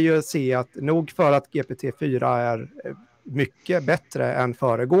börjar vi ju se att nog för att GPT-4 är mycket bättre än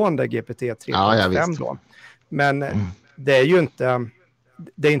föregående GPT 3.5 då. Men det är ju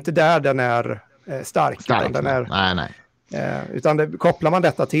inte där den är stark. Utan den är, nej. Utan kopplar man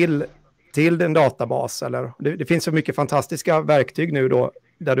detta till en databas, eller det finns så mycket fantastiska verktyg nu då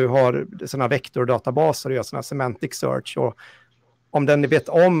där du har sådana vektordatabaser och gör sådana semantic search, och om den vet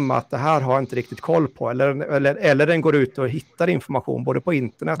om att det här har inte riktigt koll på, eller den går ut och hittar information både på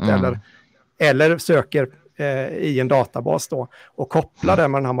internet eller söker i en databas då och kopplar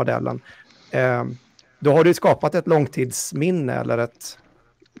den med den här modellen, då har du skapat ett långtidsminne, eller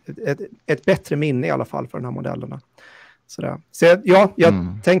ett bättre minne i alla fall för den här modellerna. Så ja, jag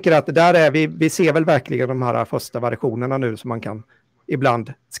tänker att där är vi ser väl verkligen de här första versionerna nu som man kan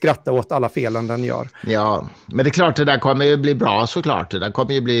ibland skratta åt alla felen den gör. Ja, men det är klart det där kommer ju bli bra, såklart. Det där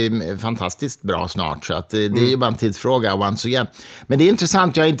kommer ju bli fantastiskt bra snart, så att det är ju bara en tidsfråga once again. Men det är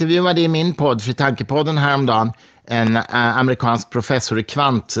intressant, jag intervjuade i min podd, Fri Tanke-podden häromdagen, en amerikansk professor i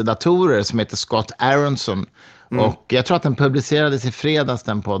kvantdatorer som heter Scott Aronson. Och jag tror att den publicerades i fredags,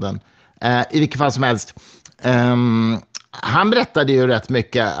 den podden. I vilket fall som helst. Han berättade ju rätt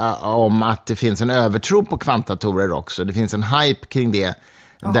mycket om att det finns en övertro på kvantdatorer också. Det finns en hype kring det.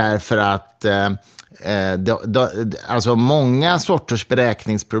 Därför att alltså många sorters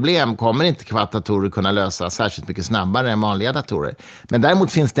beräkningsproblem kommer inte kvantdatorer kunna lösa särskilt mycket snabbare än vanliga datorer. Men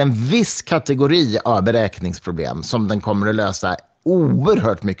däremot finns det en viss kategori av beräkningsproblem som den kommer att lösa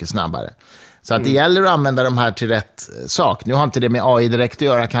oerhört mycket snabbare. Så att det gäller att använda de här till rätt sak. Nu har inte det med AI direkt att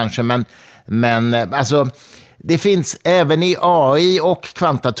göra kanske, men alltså det finns även i AI och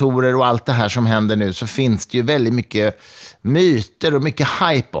kvantdatorer och allt det här som händer nu, så finns det ju väldigt mycket myter och mycket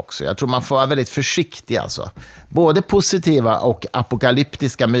hype också. Jag tror man får vara väldigt försiktig alltså. Både positiva och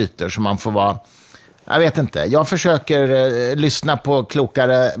apokalyptiska myter som man får vara, jag vet inte. Jag försöker lyssna på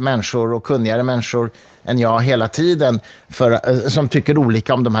klokare människor och kunnigare människor än jag hela tiden som tycker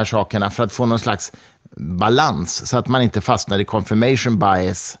olika om de här sakerna, för att få någon slags balans så att man inte fastnar i confirmation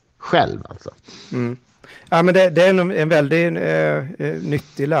bias själv alltså. Ja, men det är en väldigt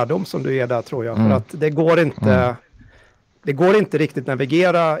nyttig lärdom som du ger där, tror jag. För att det går inte riktigt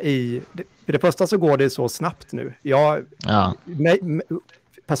navigera i. För det första så går det så snabbt nu.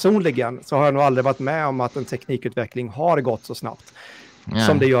 Personligen så har jag nog aldrig varit med om att en teknikutveckling har gått så snabbt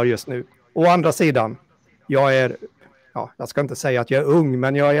som det gör just nu. Å andra sidan, jag ska inte säga att jag är ung,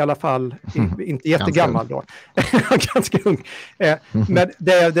 men jag är i alla fall inte jättegammal då. Ganska ung. Men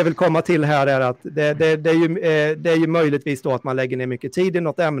det vill komma till här är att det är ju möjligtvis då att man lägger ner mycket tid i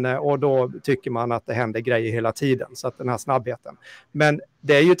något ämne, och då tycker man att det händer grejer hela tiden, så att den här snabbheten. Men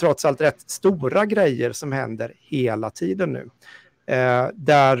det är ju trots allt rätt stora grejer som händer hela tiden nu.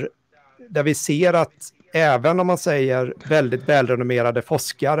 Där vi ser att även om man säger väldigt välrenommerade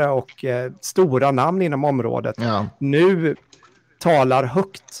forskare och stora namn inom området nu talar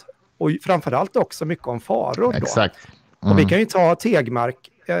högt, och framförallt också mycket om faror. Exakt. Och vi kan ju ta Tegmark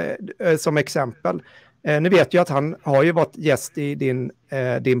som exempel. Nu vet jag att han har ju varit gäst i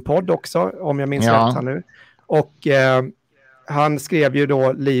din podd också, om jag minns rätt här nu. Och han skrev ju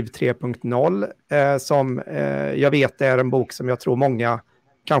då Liv 3.0 som jag vet är en bok som jag tror många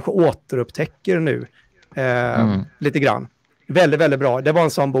kanske återupptäcker nu. Lite grann. Väldigt, väldigt bra. Det var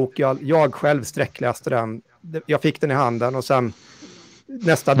en sån bok, jag själv sträckläste den. Jag fick den i handen och sen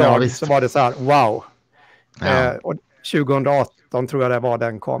nästa dag så var det så här, wow. Och 2018 tror jag det var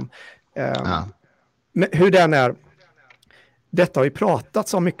den kom. Men hur den är, detta har ju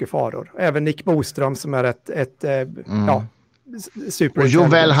pratats om mycket faror. Även Nick Boström som är ett super. Och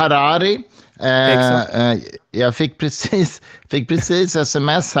Yuval Harari. Jag fick precis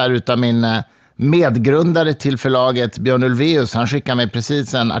sms här utav min medgrundare till förlaget, Björn Ulvaeus. Han skickade mig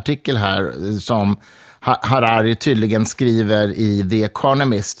precis en artikel här som Harari tydligen skriver i The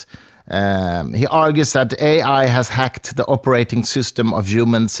Economist. He argues that AI has hacked the operating system of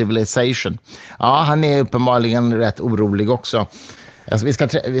human civilization. Ja, han är uppenbarligen rätt orolig också. Alltså,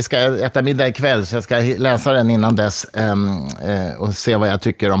 vi ska äta middag ikväll, så jag ska läsa den innan dess och se vad jag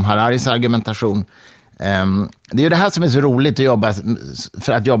tycker om Hararis argumentation. Det är ju det här som är så roligt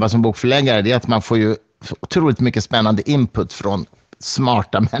att jobba som bokförläggare, det är att man får ju otroligt mycket spännande input från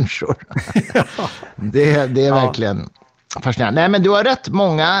smarta människor. Det är verkligen fascinerande. Nej, men du har rätt.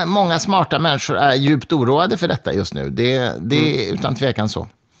 Många smarta människor är djupt oroade för detta just nu. Det är utan tvekan så.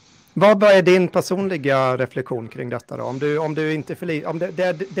 Vad är din personliga reflektion kring detta då? Om du inte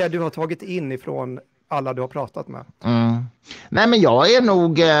det du har tagit in ifrån alla du har pratat med? Nej, men jag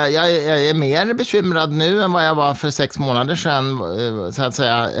är mer bekymrad nu än vad jag var för 6 månader sedan, så att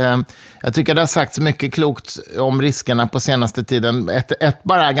säga. Jag tycker det har sagts mycket klokt om riskerna på senaste tiden. Ett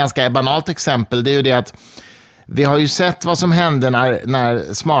bara ganska banalt exempel, det är ju det att vi har ju sett vad som hände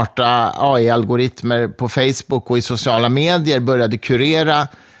när smarta AI-algoritmer på Facebook och i sociala medier började kurera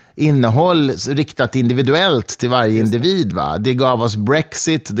innehåll riktat individuellt till varje individ. Va? Det gav oss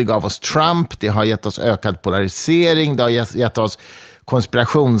Brexit, det gav oss Trump, det har gett oss ökad polarisering, det har gett oss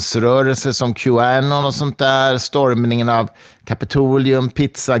konspirationsrörelser som QAnon och sånt där, stormningen av Capitolium,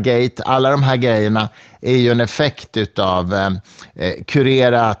 Pizzagate, alla de här grejerna är ju en effekt utav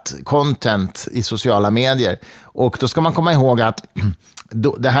kurerat content i sociala medier. Och då ska man komma ihåg att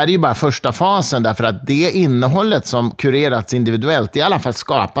det här är ju bara första fasen, därför att det innehållet som kurerats individuellt är i alla fall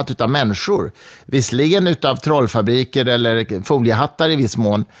skapat utav människor. Visserligen utav trollfabriker eller foliehattar i viss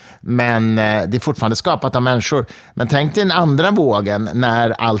mån, men det är fortfarande skapat av människor. Men tänk dig den andra vågen när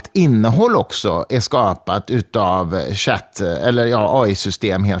allt innehåll också är skapat utav chatt eller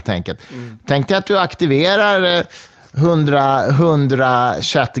AI-system helt enkelt. Tänk dig att du aktiverar 100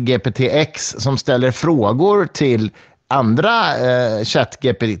 ChatGPT-X som ställer frågor till andra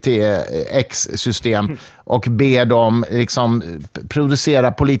ChatGPT-X-system och ber dem liksom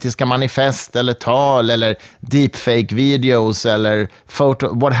producera politiska manifest eller tal eller deepfake-videos eller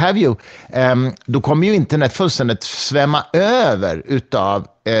photo, what have you. Då kommer ju internet fullständigt svämma över utav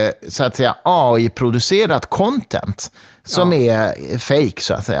så att säga AI-producerat content som är fake,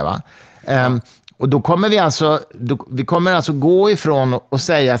 så att säga, va? Och då kommer vi kommer alltså gå ifrån och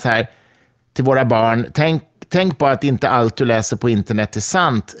säga så här till våra barn, tänk på att inte allt du läser på internet är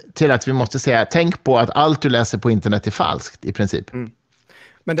sant, till att vi måste säga, tänk på att allt du läser på internet är falskt i princip.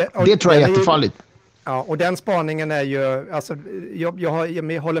 Men det tror jag är jättefarligt. Ja, och den spaningen är ju, alltså, jag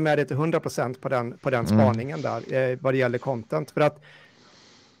håller med dig till 100% på den spaningen där, vad det gäller content. För att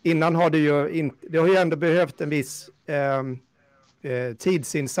innan har det har ju ändå behövt en viss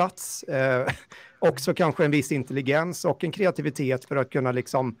tidsinsats, också kanske en viss intelligens och en kreativitet för att kunna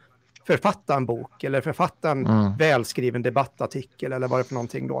liksom författa en bok eller författa en välskriven debattartikel eller vad det är för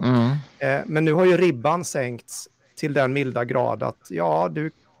någonting då. Men nu har ju ribban sänkts till den milda grad att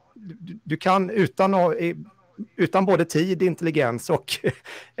du kan utan både tid, intelligens och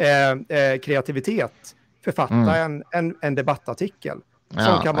kreativitet författa en debattartikel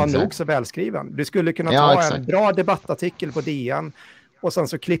som kan vara nog så välskriven. Du skulle kunna ta en bra debattartikel på DN och sen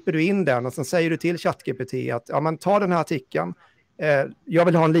så klipper du in den och sen säger du till ChatGPT att ta den här artikeln. Jag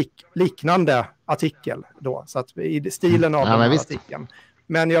vill ha en liknande artikel då, så att i stilen av den här artikeln.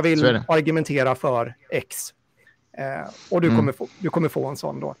 Men jag vill argumentera för X. Och du kommer få en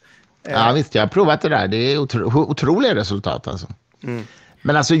sån då. Ja visst, jag har provat det där. Det är otroliga resultat alltså.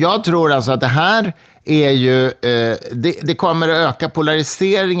 Men alltså jag tror alltså att det här är ju, det kommer att öka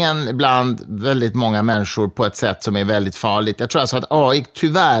polariseringen bland väldigt många människor på ett sätt som är väldigt farligt. Jag tror alltså att AI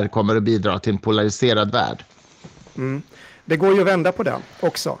tyvärr kommer att bidra till en polariserad värld. Det går ju att vända på den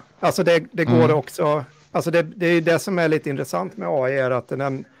också. Alltså det går också, alltså det är det som är lite intressant med AI är att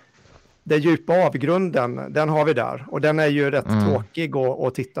den djupa avgrunden, den har vi där. Och den är ju rätt tråkig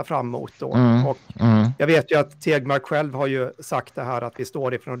att titta fram mot då. Och jag vet ju att Tegmark själv har ju sagt det här att vi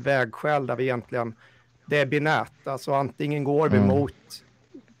står ifrån ett vägskäl där vi egentligen, det är binärt. Alltså antingen går vi mot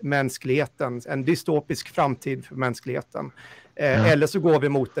mänskligheten, en dystopisk framtid för mänskligheten. Eller så går vi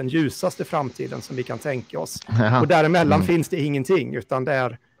mot den ljusaste framtiden som vi kan tänka oss. Och däremellan finns det ingenting, utan det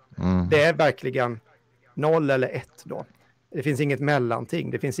är verkligen 0 eller 1 då. Det finns inget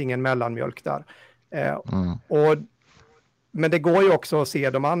mellanting, det finns ingen mellanmjölk där. Men det går ju också att se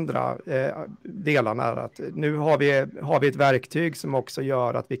de andra delarna. Att nu har vi ett verktyg som också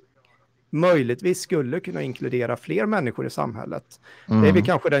gör att vi möjligtvis skulle kunna inkludera fler människor i samhället. Det är väl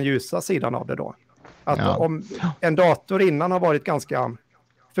kanske den ljusa sidan av det då. Att om en dator innan har varit ganska,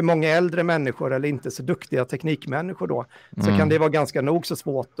 för många äldre människor eller inte så duktiga teknikmänniskor då, så kan det vara ganska nog så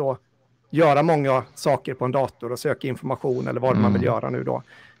svårt att göra många saker på en dator och söka information eller vad man vill göra nu då.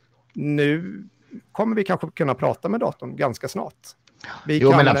 nu kommer vi kanske kunna prata med datorn ganska snart.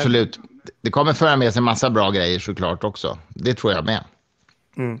 Men absolut. Det kommer föra med sig en massa bra grejer såklart också. Det tror jag med.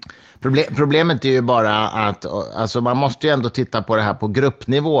 Problemet är ju bara att alltså man måste ju ändå titta på det här på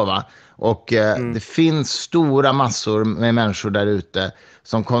gruppnivå, va? Och det finns stora massor med människor där ute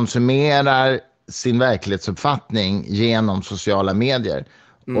som konsumerar sin verklighetsuppfattning genom sociala medier.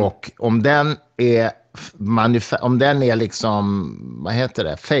 Och om den är liksom, vad heter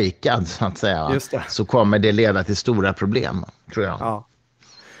det, fejkad så att säga, så kommer det leda till stora problem, tror jag. Ja.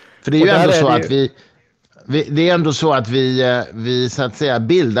 För det är ju ändå så att det är ändå så att vi så att säga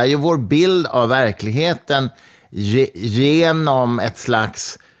bildar ju vår bild av verkligheten genom ett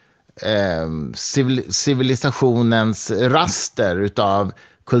slags civilisationens raster utav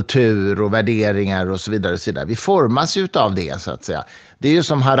kultur och värderingar och så vidare och så vidare. Vi formas ju av det, så att säga. Det är ju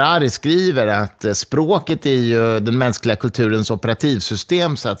som Harari skriver, att språket är ju den mänskliga kulturens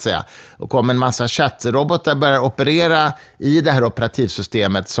operativsystem, så att säga. Och om en massa chattrobotar börjar operera i det här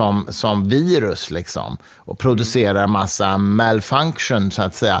operativsystemet som virus liksom, och producerar massa malfunction, så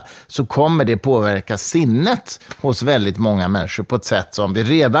att säga, så kommer det påverka sinnet hos väldigt många människor på ett sätt som vi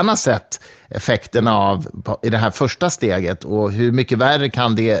redan har sett effekterna av i det här första steget, och hur mycket värre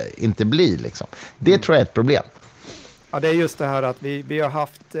kan det inte bli liksom. Det tror jag är ett problem. Ja, det är just det här att vi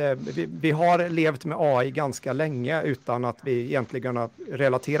har levt med AI ganska länge utan att vi egentligen har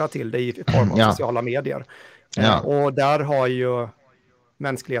relaterat till det i form av sociala medier. Och där har ju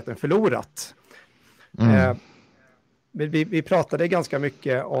mänskligheten förlorat. Vi pratade ganska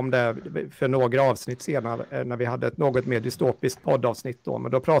mycket om det för några avsnitt senare när vi hade ett något mer dystopiskt poddavsnitt då.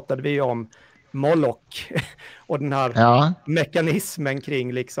 Men då pratade vi om Moloch och den här mekanismen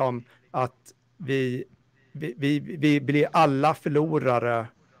kring liksom att vi blir alla förlorare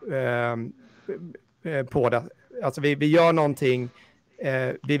på det. Alltså vi gör någonting,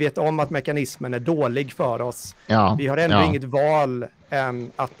 vi vet om att mekanismen är dålig för oss. Vi har ändå inget val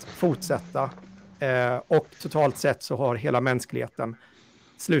än att fortsätta. Och totalt sett så har hela mänskligheten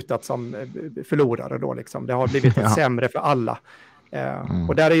slutat som förlorare då liksom. Det har blivit sämre för alla.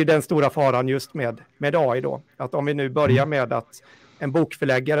 Och där är ju den stora faran just med AI då. Att om vi nu börjar med att en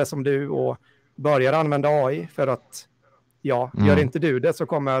bokförläggare som du och börjar använda AI för att gör inte du det så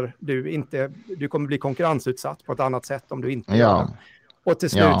kommer du kommer bli konkurrensutsatt på ett annat sätt om du inte gör det. Och till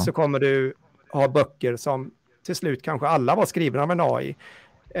slut så kommer du ha böcker som till slut kanske alla var skrivna med en AI.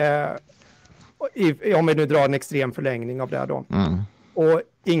 Om vi nu drar en extrem förlängning av det då. Och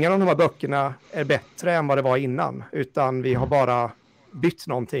ingen av de här böckerna är bättre än vad det var innan, utan vi har bara bytt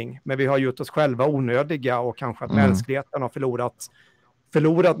någonting, men vi har gjort oss själva onödiga och kanske att mänskligheten har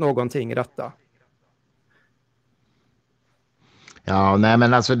förlorat någonting i detta. Ja, nej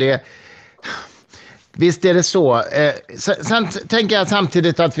men alltså det... Visst är det så. Sen tänker jag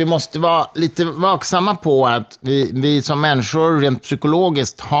samtidigt att vi måste vara lite vaksamma på att vi som människor rent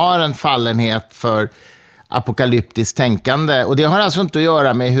psykologiskt har en fallenhet för apokalyptiskt tänkande. Och det har alltså inte att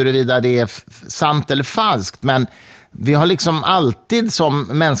göra med huruvida det är sant eller falskt, men vi har liksom alltid som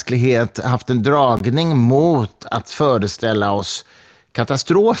mänsklighet haft en dragning mot att föreställa oss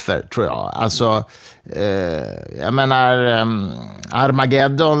katastrofer, tror jag. Alltså, jag menar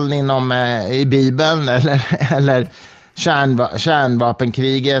Armageddon i Bibeln eller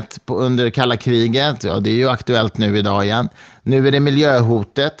kärnvapenkriget under kalla kriget. Ja, det är ju aktuellt nu idag igen. Nu är det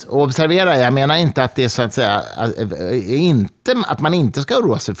miljöhotet. Och observera, jag menar inte att det är så att säga att man inte ska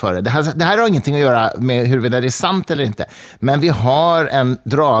oroa sig för det. Det här har ingenting att göra med huruvida det är sant eller inte. Men vi har en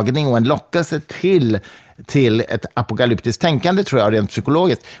dragning och en lockelse till ett apokalyptiskt tänkande, tror jag, rent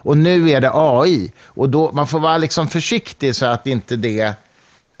psykologiskt. Och nu är det AI. Och då man får vara liksom försiktig så att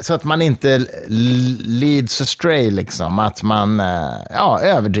man inte leads astray liksom, att man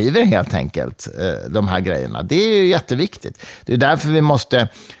överdriver helt enkelt de här grejerna. Det är ju jätteviktigt. Det är därför vi måste,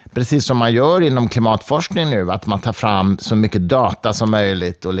 precis som man gör inom klimatforskning nu, att man tar fram så mycket data som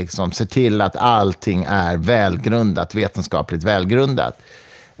möjligt och liksom ser till att allting är välgrundat, vetenskapligt välgrundat.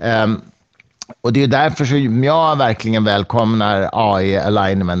 Och det är därför som jag verkligen välkomnar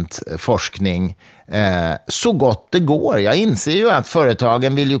AI-alignment-forskning så gott det går. Jag inser ju att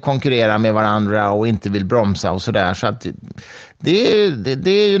företagen vill ju konkurrera med varandra och inte vill bromsa och sådär. Så att det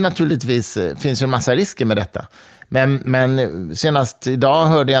är ju naturligtvis, finns ju en massa risker med detta. Men senast idag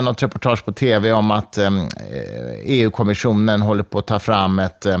hörde jag något reportage på tv om att EU-kommissionen håller på att ta fram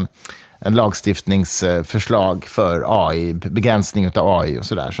en lagstiftningsförslag för AI, begränsning av AI och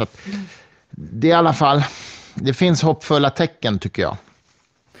sådär. Så att det är i alla fall, det finns hoppfulla tecken tycker jag.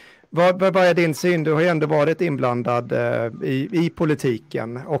 Vad är din syn? Du har ju ändå varit inblandad i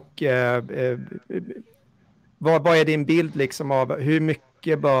politiken och vad är din bild liksom av hur mycket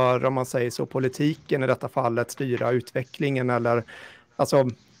mycket bör, om man säger så, politiken i detta fallet styra utvecklingen? Eller alltså,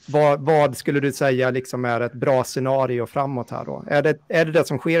 vad skulle du säga liksom är ett bra scenario framåt här då? Är det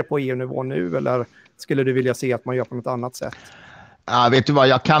som sker på EU-nivå nu, eller skulle du vilja se att man gör på något annat sätt? Ja, vet du vad,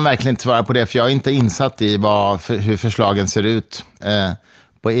 jag kan verkligen inte svara på det, för jag är inte insatt i hur förslagen ser ut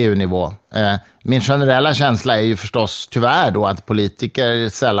på EU-nivå. Min generella känsla är ju förstås tyvärr då att politiker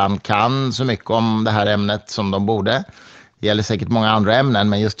sällan kan så mycket om det här ämnet som de borde. Det gäller säkert många andra ämnen,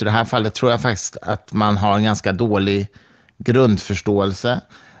 men just i det här fallet tror jag faktiskt att man har en ganska dålig grundförståelse.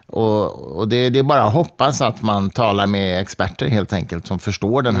 Och det är bara att hoppas att man talar med experter helt enkelt som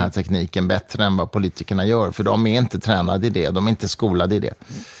förstår den här tekniken bättre än vad politikerna gör, för de är inte tränade i det, de är inte skolade i det.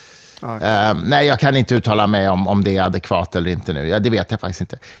 Nej, jag kan inte uttala mig om det är adekvat eller inte nu. Det vet jag faktiskt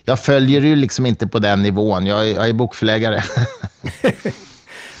inte. Jag följer ju liksom inte på den nivån. Jag är bokförläggare.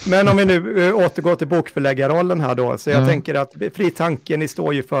 Men om vi nu återgår till bokförläggarrollen här då, så jag tänker att Fri Tanke, ni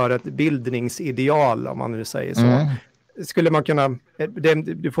står ju för ett bildningsideal, om man nu säger så. Skulle man kunna,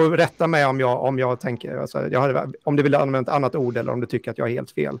 du får rätta mig om jag tänker, alltså, om du vill använda ett annat ord eller om du tycker att jag är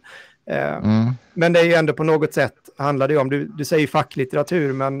helt fel. Men det är ju ändå på något sätt, handlar det om, du säger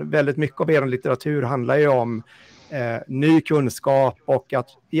facklitteratur, men väldigt mycket av er litteratur handlar ju om ny kunskap, och att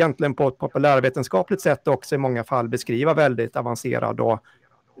egentligen på ett populärvetenskapligt sätt också i många fall beskriva väldigt avancerad och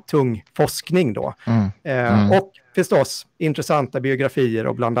tung forskning då. Och förstås intressanta biografier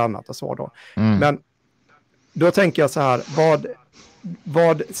och bland annat och så då. Men då tänker jag så här,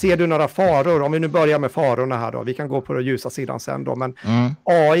 vad ser du några faror? Om vi nu börjar med farorna här då, vi kan gå på den ljusa sidan sen då, men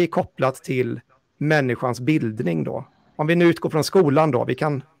AI kopplat till människans bildning då. Om vi nu utgår från skolan då, vi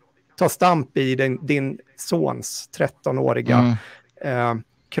kan ta stamp i din sons 13-åriga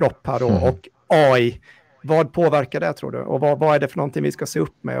kropp här då, och AI, vad påverkar det tror du? Och vad är det för någonting vi ska se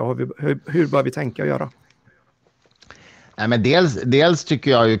upp med, och hur bör vi tänka och göra? Nej, men dels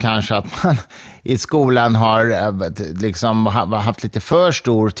tycker jag ju kanske att man i skolan har liksom haft lite för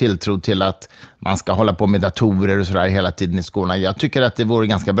stor tilltro till att man ska hålla på med datorer och sådär hela tiden i skolan. Jag tycker att det vore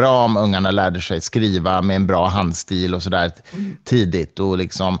ganska bra om ungarna lärde sig skriva med en bra handstil och sådär tidigt. Och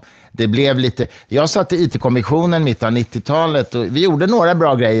liksom, det blev lite... Jag satt i IT-kommissionen mitt av 90-talet och vi gjorde några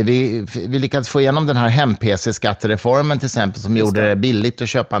bra grejer. Vi lyckades få igenom den här hem-PC-skattereformen till exempel, som gjorde det billigt att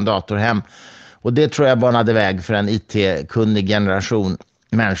köpa en dator hem. Och det tror jag banade väg för en IT-kunnig generation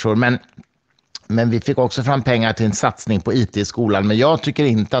människor. Men vi fick också fram pengar till en satsning på IT i skolan. Men jag tycker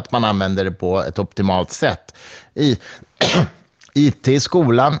inte att man använder det på ett optimalt sätt. IT i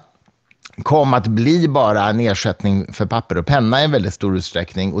skolan kom att bli bara en ersättning för papper och penna i väldigt stor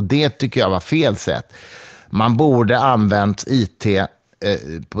utsträckning. Och det tycker jag var fel sätt. Man borde använt IT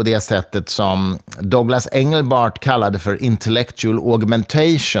på det sättet som Douglas Engelbart kallade för intellectual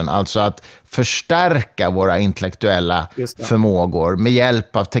augmentation, alltså att förstärka våra intellektuella förmågor med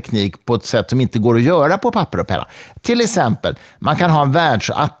hjälp av teknik på ett sätt som inte går att göra på papper och penna. Till exempel, man kan ha en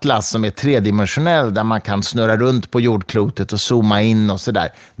världsatlas som är tredimensionell där man kan snurra runt på jordklotet och zooma in och sådär.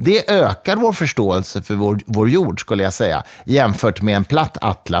 Det ökar vår förståelse för vår jord, skulle jag säga, jämfört med en platt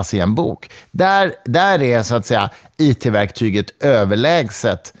atlas i en bok. Där är så att säga IT-verktyget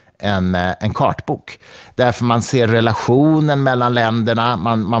överlägset en kartbok. Därför man ser relationen mellan länderna,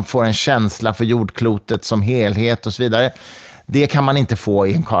 man får en känsla för jordklotet som helhet och så vidare. Det kan man inte få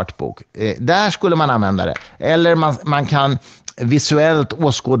i en kartbok. Där skulle man använda det. Eller man kan visuellt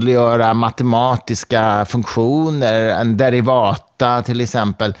åskådliggöra matematiska funktioner, en derivata till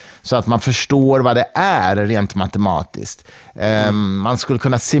exempel, så att man förstår vad det är rent matematiskt. Man skulle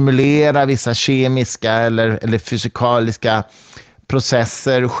kunna simulera vissa kemiska eller fysikaliska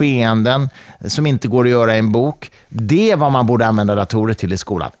processer, skeenden som inte går att göra i en bok. Det är vad man borde använda datorer till i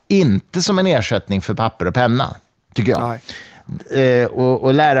skolan. Inte som en ersättning för papper och penna, tycker jag.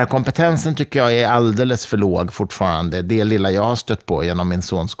 Och lärarkompetensen tycker jag är alldeles för låg fortfarande. Det lilla jag har stött på genom min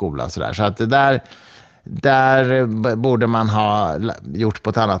sons skola. Så att det där borde man ha gjort på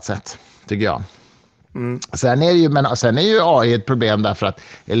ett annat sätt, tycker jag. Sen är ju AI ett problem därför att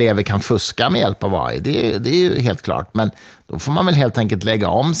elever kan fuska med hjälp av AI. Det är ju helt klart. Men då får man väl helt enkelt lägga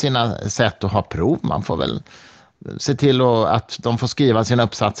om sina sätt att ha prov. Man får väl se till att de får skriva sina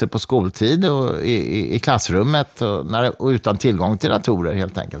uppsatser på skoltid och i klassrummet och utan tillgång till datorer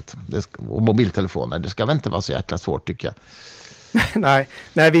helt enkelt. Och mobiltelefoner. Det ska väl inte vara så jäkla svårt, tycker jag.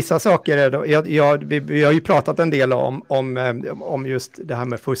 Nej, vissa saker är då, vi har ju pratat en del om just det här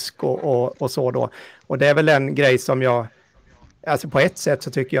med fusk och så då. Och det är väl en grej som alltså på ett sätt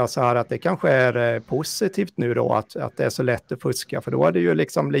så tycker jag så här att det kanske är positivt nu då att det är så lätt att fuska, för då är det ju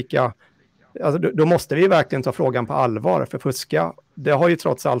liksom lika, alltså då måste vi verkligen ta frågan på allvar, för fuska, det har ju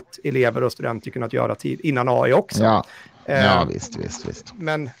trots allt elever och studenter kunnat göra innan AI också. Ja, visst.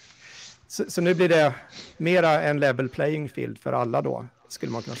 Men så nu blir det mera en level playing field för alla då,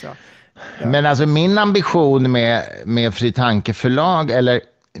 skulle man kunna säga. Ja. Men alltså min ambition med Fri Tanke förlag, eller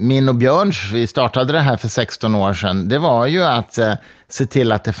min och Björns, vi startade det här för 16 år sedan, det var ju att se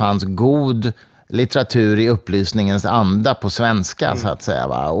till att det fanns god litteratur i upplysningens anda på svenska, så att säga.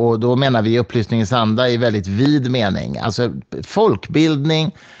 Va? Och då menar vi upplysningens anda i väldigt vid mening. Alltså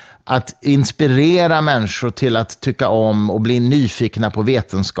folkbildning, att inspirera människor till att tycka om och bli nyfikna på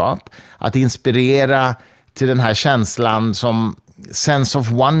vetenskap. Att inspirera till den här känslan som sense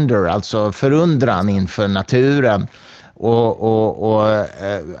of wonder, alltså förundran inför naturen. Och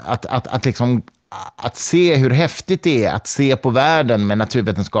att se hur häftigt det är att se på världen med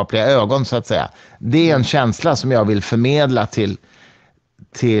naturvetenskapliga ögon, så att säga. Det är en känsla som jag vill förmedla till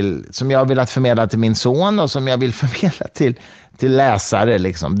som jag vill förmedla till min son och som jag vill förmedla till läsare.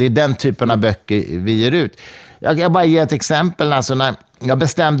 Liksom. Det är den typen av böcker vi ger ut. Jag bara ger ett exempel. Alltså när jag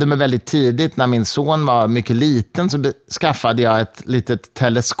bestämde mig väldigt tidigt, när min son var mycket liten, så skaffade jag ett litet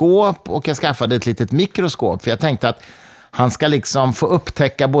teleskop och jag skaffade ett litet mikroskop. För jag tänkte att han ska liksom få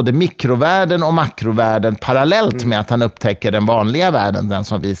upptäcka både mikrovärlden och makrovärlden parallellt med att han upptäcker den vanliga världen, den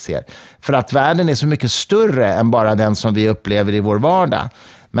som vi ser. För att världen är så mycket större än bara den som vi upplever i vår vardag.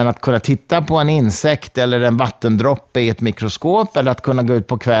 Men att kunna titta på en insekt eller en vattendroppe i ett mikroskop, eller att kunna gå ut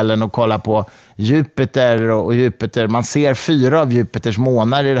på kvällen och kolla på Jupiter och Jupiter. Man ser 4 av Jupiters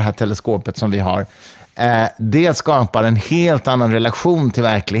månar i det här teleskopet som vi har. Det skapar en helt annan relation till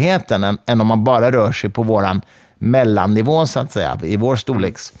verkligheten än om man bara rör sig på våran mellannivå, så att säga, i vår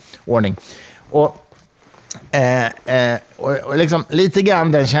storleksordning. Och liksom lite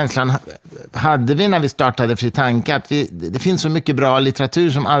grann den känslan hade vi när vi startade Fri Tanke, att det finns så mycket bra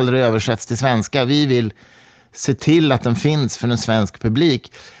litteratur som aldrig översätts till svenska. Vi vill se till att den finns för en svensk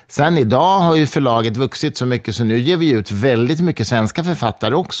publik. Sen idag har ju förlaget vuxit så mycket, så nu ger vi ut väldigt mycket svenska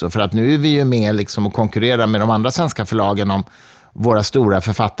författare också, för att nu är vi ju med liksom och konkurrerar med de andra svenska förlagen om våra stora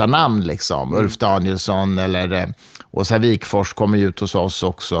författarnamn, liksom. Ulf Danielsson eller Åsa Wikfors kommer ut hos oss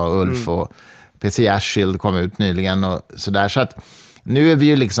också, Ulf och P.C. Aschild kom ut nyligen och sådär. Så att nu är vi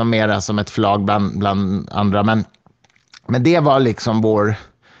ju liksom mera som ett förlag bland andra, men det var liksom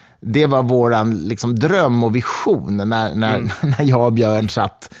våran liksom dröm och vision när jag och Björn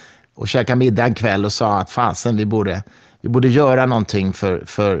satt och käkade middag en kväll och sa att fasen, vi borde göra någonting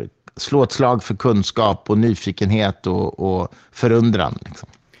för slå ett slag för kunskap och nyfikenhet och förundran. Liksom.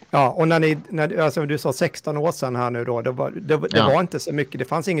 Ja, och alltså, du sa 16 år sedan här nu då, det var inte så mycket, det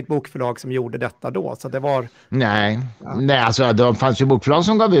fanns inget bokförlag som gjorde detta då, så det var... Nej, alltså det fanns ju bokförlag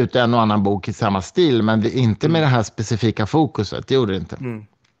som gav ut en och annan bok i samma stil, men inte med det här specifika fokuset, det gjorde det inte.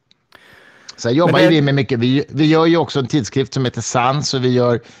 Så jobbar vi med mycket, vi gör ju också en tidskrift som heter Sans, och vi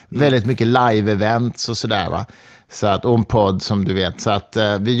gör väldigt mycket live-events och sådär, va. Så att, och en podd som du vet. Så att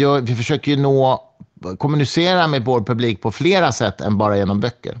vi försöker ju kommunicera med vår publik på flera sätt än bara genom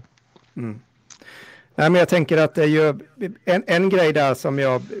böcker. Nej, men jag tänker att det är ju en grej där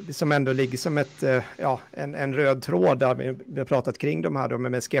som ändå ligger som en röd tråd där vi har pratat kring de här då,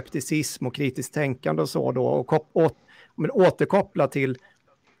 med skepticism och kritiskt tänkande och så då, och återkoppla till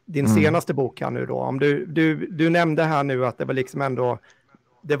din senaste bok här nu då. Om du nämnde här nu att det var liksom ändå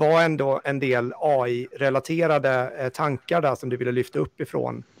en del AI-relaterade tankar där som du ville lyfta upp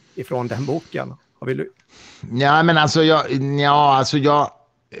ifrån den boken. Ja, men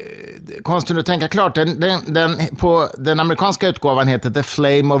konsten att tänka klart. På den amerikanska utgåvan heter The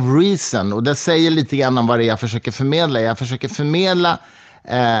Flame of Reason, och det säger lite grann om vad det är jag försöker förmedla. Jag försöker förmedla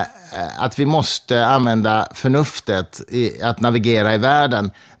att vi måste använda förnuftet att navigera i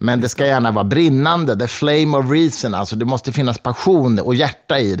världen, men det ska gärna vara brinnande. The Flame of Reason, alltså det måste finnas passion och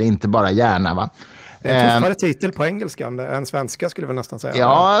hjärta i det, inte bara hjärna, va? Det är en tuffare titel på engelska än svenska, skulle vi nästan säga.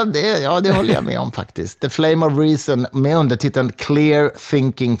 Ja, det håller jag med om faktiskt. The Flame of Reason med undertiteln Clear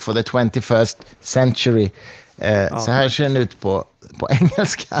Thinking for the 21st Century. Så här ser den ut på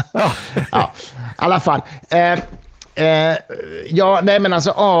engelska. I alla fall. Men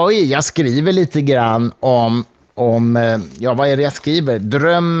alltså AI, jag skriver lite grann om vad är det jag skriver?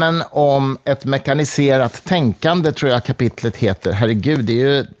 Drömmen om ett mekaniserat tänkande, tror jag kapitlet heter. Herregud, det är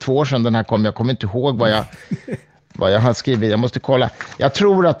ju 2 år sedan den här kom. Jag kommer inte ihåg vad jag har skrivit. Jag måste kolla. Jag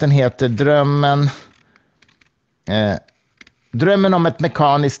tror att den heter Drömmen om ett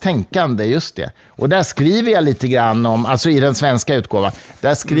mekaniskt tänkande, just det. Och där skriver jag lite grann om, alltså i den svenska utgåvan,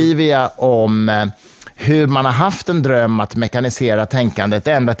 där skriver jag om hur man har haft en dröm att mekanisera tänkandet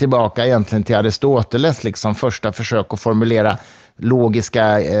ända tillbaka egentligen till Aristoteles, liksom första försök att formulera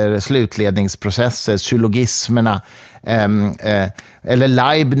logiska slutledningsprocesser, syllogismerna, eller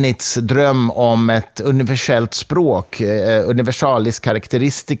Leibniz dröm om ett universellt språk, universalis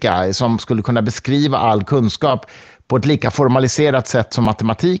karaktäristika, som skulle kunna beskriva all kunskap på ett lika formaliserat sätt som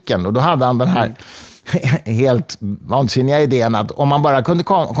matematiken. Och då hade han den här helt vansinniga idén att om man bara kunde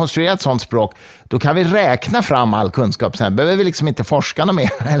konstruera ett sånt språk, då kan vi räkna fram all kunskap. Sen behöver vi liksom inte forska något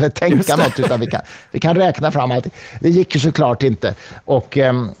mer eller tänka något, utan vi kan räkna fram allt. Det gick ju såklart inte. Och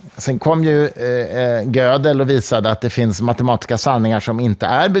sen kom ju Gödel och visade att det finns matematiska sanningar som inte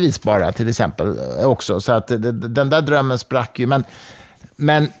är bevisbara, till exempel också. Så att den där drömmen sprack ju.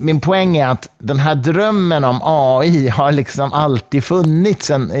 Men min poäng är att den här drömmen om AI har liksom alltid funnits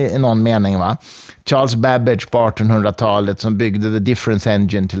i någon mening, va? Charles Babbage på 1800-talet som byggde The Difference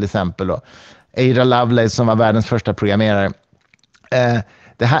Engine till exempel, och Ada Lovelace som var världens första programmerare.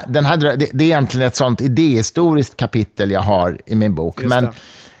 Det är egentligen ett sånt idéhistoriskt kapitel jag har i min bok. Men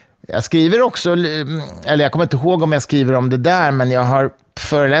jag skriver också, eller jag kommer inte ihåg om jag skriver om det där, men jag har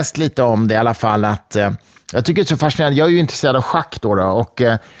föreläst lite om det i alla fall, att jag tycker det är så fascinerande. Jag är ju intresserad av schack då och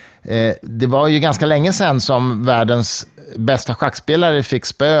det var ju ganska länge sedan som världens bästa schackspelare fick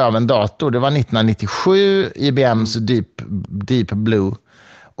spö av en dator. Det var 1997, IBMs Deep Blue.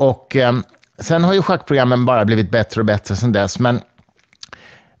 Och sen har ju schackprogrammen bara blivit bättre och bättre sedan dess. Men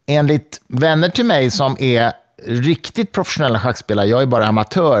enligt vänner till mig som är riktigt professionella schackspelare, jag är bara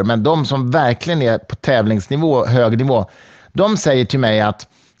amatör, men de som verkligen är på tävlingsnivå, hög nivå, de säger till mig att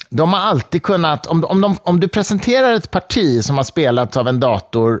de har alltid kunnat, om du presenterar ett parti som har spelats av en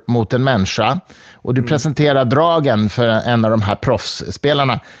dator mot en människa och du presenterar dragen för en av de här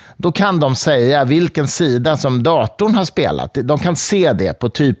proffsspelarna, då kan de säga vilken sida som datorn har spelat. De kan se det på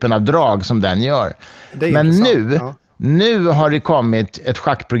typen av drag som den gör. Men nu har det kommit ett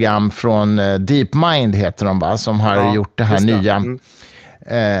schackprogram från DeepMind heter de, va, som har gjort det här nya,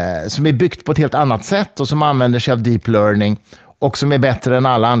 som är byggt på ett helt annat sätt och som använder sig av deep learning och som är bättre än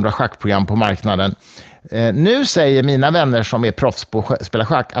alla andra schackprogram på marknaden. Nu säger mina vänner som är proffs på att spela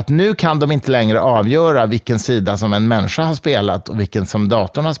schack att nu kan de inte längre avgöra vilken sida som en människa har spelat och vilken som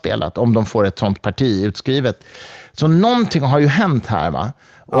datorn har spelat om de får ett sånt parti utskrivet. Så någonting har ju hänt här, va?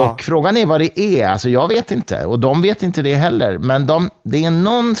 Och frågan är vad det är. Alltså jag vet inte och de vet inte det heller. Men det är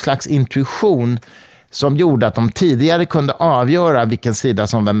någon slags intuition som gjorde att de tidigare kunde avgöra vilken sida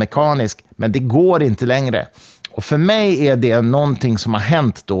som var mekanisk. Men det går inte längre. Och för mig är det någonting som har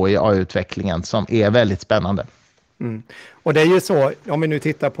hänt då i AI-utvecklingen som är väldigt spännande. Mm. Och det är ju så, om vi nu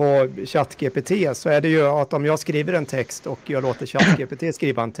tittar på ChatGPT, så är det ju att om jag skriver en text och jag låter ChatGPT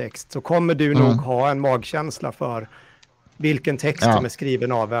skriva en text, så kommer du nog ha en magkänsla för vilken text som är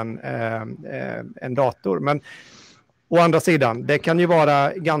skriven av en dator. Men å andra sidan, det kan ju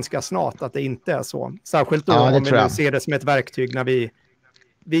vara ganska snart att det inte är så. Särskilt då om vi nu ser det som ett verktyg när vi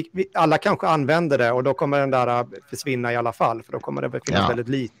alla kanske använder det och då kommer den där försvinna i alla fall, för då kommer det finnas väldigt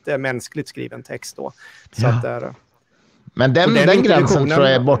lite mänskligt skriven text då. Så att, men den gränsen tror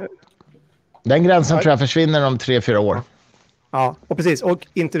jag är bort. Den gränsen tror jag försvinner om 3-4 år. Ja, och precis. Och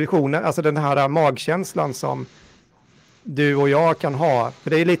intuitionen, alltså den här magkänslan som du och jag kan ha. För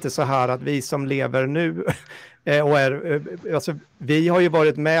det är lite så här att vi som lever nu och alltså, vi har ju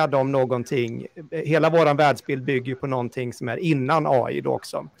varit med om någonting. Hela våran världsbild bygger på någonting som är innan AI då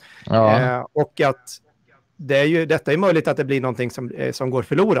också. Ja. Och att detta är möjligt att det blir någonting som går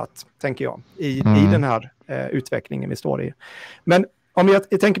förlorat, tänker jag, i den här utvecklingen vi står i. Men om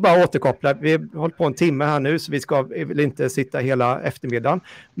jag tänker bara återkoppla, vi har hållit på en timme här nu så vi ska väl inte sitta hela eftermiddagen.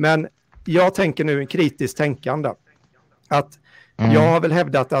 Men jag tänker nu en kritiskt tänkande. Att jag har väl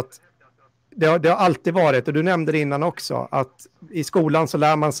hävdat att det har alltid varit, och du nämnde det innan också, att i skolan så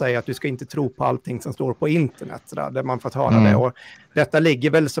lär man sig att du ska inte tro på allting som står på internet, där man får höra det. Och detta ligger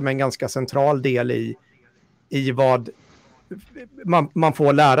väl som en ganska central del i vad man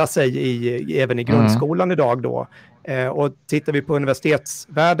får lära sig även i grundskolan idag då. Och tittar vi på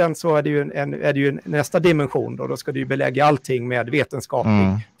universitetsvärlden så är det ju nästa dimension då ska du ju belägga allting med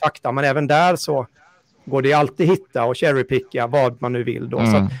vetenskaplig fakta, men även där så går det alltid hitta och cherrypicka vad man nu vill då.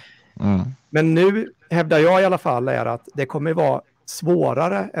 Så men nu hävdar jag i alla fall är att det kommer vara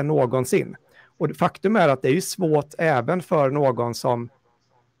svårare än någonsin. Och faktum är att det är ju svårt även för någon som,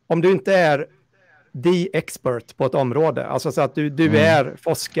 om du inte är the expert på ett område, alltså så att du är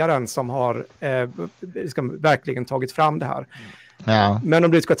forskaren som har verkligen tagit fram det här. Ja. Men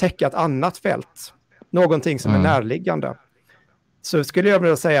om du ska täcka ett annat fält, någonting som är närliggande, så skulle jag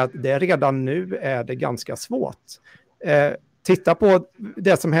vilja säga att det redan nu är det ganska svårt. Titta på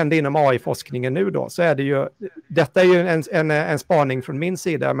det som händer inom AI-forskningen nu då, så är det ju, detta är ju en spaning från min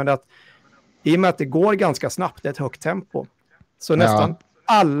sida, men att i och med att det går ganska snabbt, ett högt tempo, Så nästan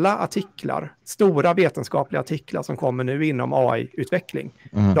alla artiklar, stora vetenskapliga artiklar som kommer nu inom AI-utveckling,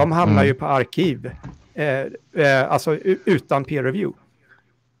 de hamnar ju på arkiv, alltså utan peer review.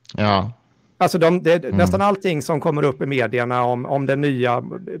 Ja. Alltså nästan allting som kommer upp i medierna om den nya,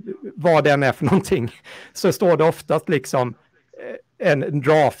 vad den är för någonting, så står det oftast liksom en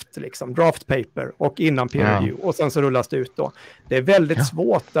draft paper och innan peer review, och sen så rullas det ut då. Det är väldigt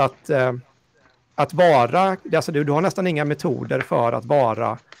svårt att vara, alltså du har nästan inga metoder för att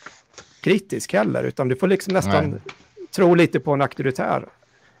vara kritisk heller, utan du får liksom nästan tro lite på en auktoritär.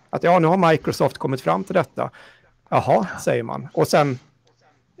 Att nu har Microsoft kommit fram till detta. Jaha, säger man. Och sen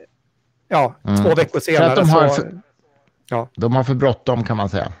 2 veckor senare de har för bråttom, kan man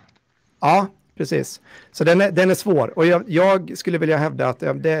säga. Ja, precis. Så den är svår. Och jag skulle vilja hävda att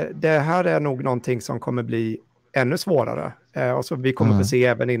det här är nog någonting som kommer bli ännu svårare. Och så vi kommer få se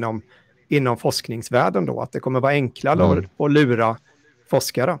även inom forskningsvärlden då, att det kommer vara enklare att lura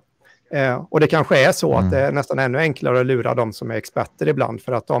forskare. Och det kanske är så att det är nästan ännu enklare att lura de som är experter ibland,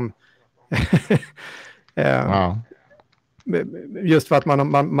 för att de just för att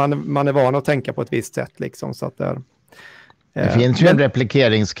man är van att tänka på ett visst sätt liksom, så att det finns ju en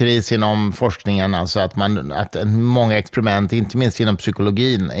replikeringskris inom forskningen, alltså att många experiment, inte minst inom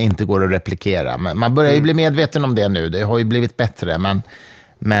psykologin, inte går att replikera. Men man börjar ju bli medveten om det nu. Det har ju blivit bättre,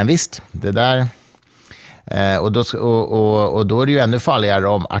 men visst, det där. Och då är det ju ännu farligare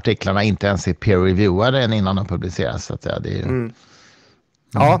om artiklarna inte ens är peer-reviewade än innan de publiceras. Så att säga. Det är ju...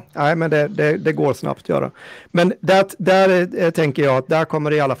 Ja, men det går snabbt att göra. Men där tänker jag att där kommer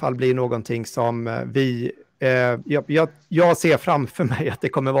det i alla fall bli någonting som vi... Jag ser framför mig att det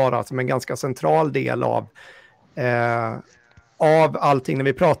kommer vara som en ganska central del av allting. När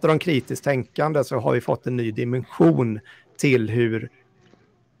vi pratar om kritiskt tänkande så har vi fått en ny dimension till hur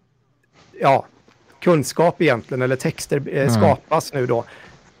kunskap egentligen, eller texter skapas nu då.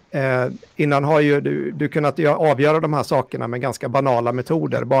 Innan har ju du kunnat avgöra de här sakerna med ganska banala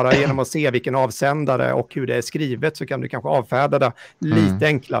metoder. Bara genom att se vilken avsändare och hur det är skrivet så kan du kanske avfärda det lite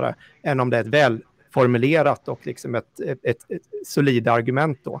enklare än om det är ett välformulerat och liksom ett solid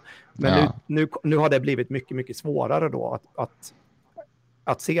argument då. Men nu har det blivit mycket, mycket svårare då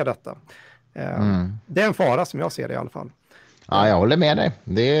att se detta. Det är en fara som jag ser det i alla fall. Ja, jag håller med dig.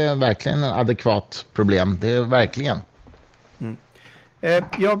 Det är verkligen ett adekvat problem. Det är verkligen.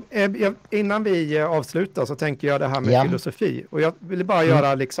 Innan vi avslutar så tänker jag det här med filosofi. Och jag ville bara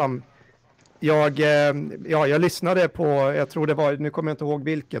göra liksom... Jag lyssnade på, jag tror det var, nu kommer jag inte ihåg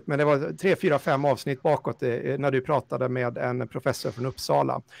vilket, men det var 3, 4, 5 avsnitt bakåt när du pratade med en professor från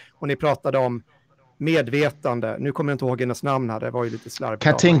Uppsala. Och ni pratade om medvetande. Nu kommer jag inte ihåg hennes namn här, det var ju lite slarvigt.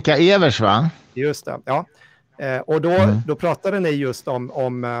 Katinka Evers, va? Just det, ja. Och då pratade ni just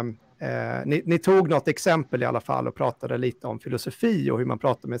om ni tog något exempel i alla fall och pratade lite om filosofi och hur man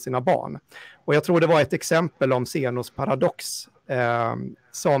pratar med sina barn. Och jag tror det var ett exempel om Zenos paradox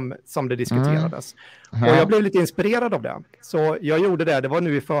som det diskuterades. Och jag blev lite inspirerad av det. Så jag gjorde det var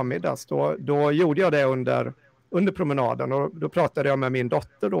nu i förmiddags. Då gjorde jag det under promenaden, och då pratade jag med min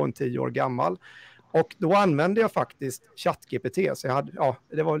dotter då, en 10 år gammal. Och då använde jag faktiskt ChatGPT. Så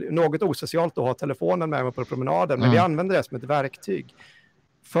det var något osocialt att ha telefonen med mig på promenaden, men vi använde det som ett verktyg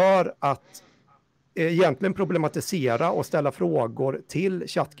för att egentligen problematisera och ställa frågor till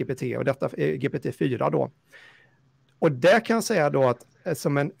ChatGPT, och detta är GPT-4 då. Och det kan jag säga då att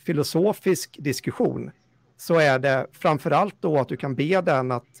som en filosofisk diskussion så är det framförallt då att du kan be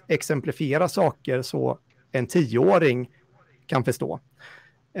den att exemplifiera saker så en 10-åring kan förstå.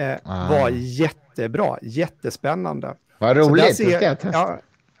 Var jättebra, jättespännande. Vad roligt, det ska jag testa.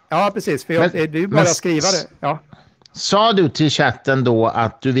 Ja, precis, för det är bara att skriva det. Ja. Sa du till chatten då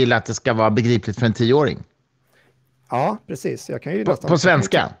att du vill att det ska vara begripligt för en 10-åring? Ja, precis. Jag kan ju på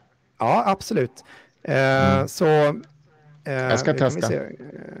svenska? Ja, absolut. Så jag ska testa.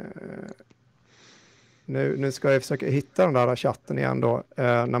 Nu ska jag försöka hitta den där chatten igen då,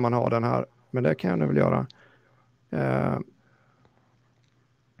 när man har den här. Men det kan jag nu väl göra.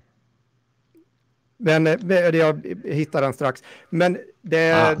 Men jag hittar den strax. Men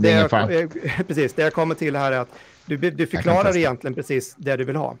precis, det jag kommer till här är att du förklarar egentligen precis det du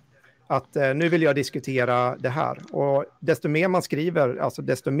vill ha. Att nu vill jag diskutera det här. Och desto mer man skriver, alltså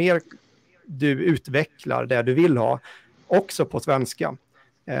desto mer du utvecklar det du vill ha, också på svenska.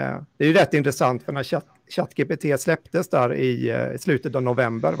 Det är ju rätt intressant, för när ChatGPT släpptes där i slutet av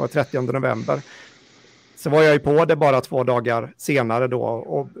november, var 30 november, så var jag ju på det bara 2 dagar senare då,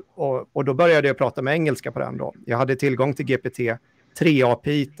 och då började jag prata med engelska på den då. Jag hade tillgång till GPT-3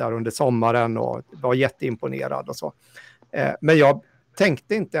 API där under sommaren och var jätteimponerad och så. Men jag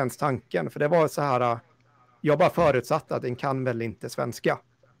tänkte inte ens tanken, för det var så här, jag bara förutsatte att den kan väl inte svenska.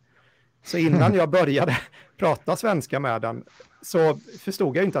 Så innan jag började prata svenska med den så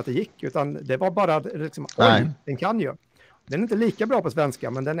förstod jag inte att det gick, utan det var bara liksom, oj, den kan ju. Den är inte lika bra på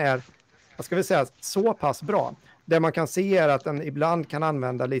svenska, men den är, jag ska väl säga, så pass bra. Det man kan se är att den ibland kan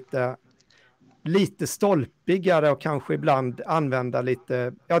använda lite stolpigare och kanske ibland använda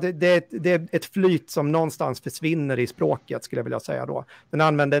lite, ja det är ett flyt som någonstans försvinner i språket, skulle jag vilja säga då. Den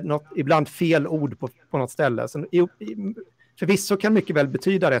använder ibland fel ord på något ställe. Så förvisso kan mycket väl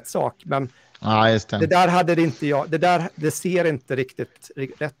betyda rätt sak, men just det. Det där hade det inte jag. Det ser inte riktigt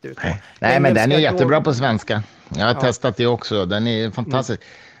rätt ut. Nej, men den är jättebra på svenska. Jag har testat det också. Den är fantastisk.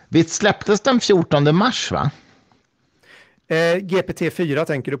 Visst släpptes den 14 mars, va? GPT-4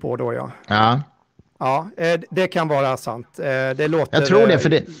 tänker du på då, ja. Ja. Ja, det kan vara sant. Det låter... Jag tror det,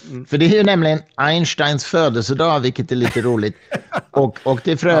 för det är ju nämligen Einsteins födelsedag, vilket är lite roligt. Och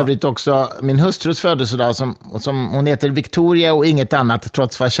det är för övrigt också min hustrus födelsedag, som hon heter Victoria och inget annat,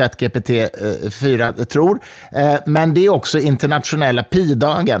 trots vad ChatGPT-4 tror. Men det är också internationella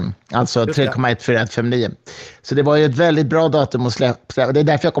pi-dagen, alltså 3,14159. Så det var ju ett väldigt bra datum att släppa. Det är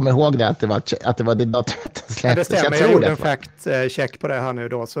därför jag kommer ihåg det, att det var det datumet att släppa. Det stämmer, jag gjorde en fact-check på det här nu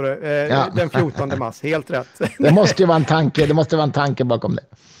då. Så den 14 mars, helt rätt. Det måste ju vara en tanke bakom det.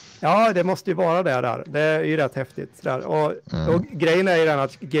 Ja, det måste ju vara det där. Det är ju rätt häftigt. Där. Och grejen är ju den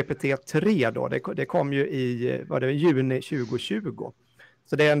att GPT-3 då, det kom ju i juni 2020.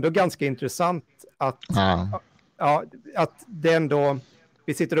 Så det är ändå ganska intressant att det ändå...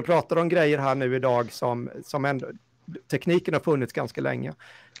 Vi sitter och pratar om grejer här nu idag som ändå... Tekniken har funnits ganska länge.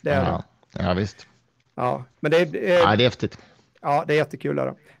 Ja, visst. Ja, men det är häftigt. Ja, det är jättekul.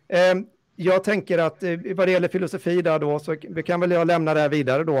 Där. Jag tänker att vad det gäller filosofi där då, så vi kan väl lämna det här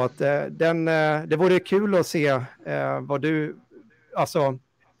vidare då, att det vore kul att se vad du, alltså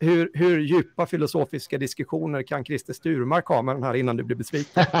hur djupa filosofiska diskussioner kan Christer Sturmark ha med den här innan du blir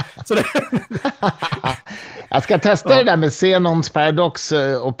besviken. Så jag ska testa det där med Zenons paradox,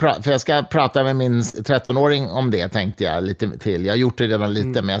 för jag ska prata med min 13-åring om det, tänkte jag lite till. Jag har gjort det redan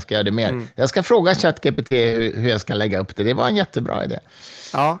lite, men jag ska göra det mer. Jag ska fråga ChatGPT hur jag ska lägga upp det. Det var en jättebra idé.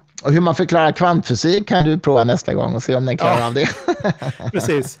 Ja. Och hur man förklarar kvantfysik kan du prova nästa gång och se om den klarar av det.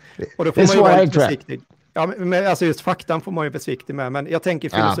 Precis. Och då får man ju vara lite försiktig. Ja, men alltså just faktan får man ju försiktig med. Men jag tänker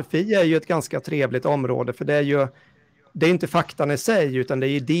filosofi är ju ett ganska trevligt område, för det är inte faktan i sig, utan det är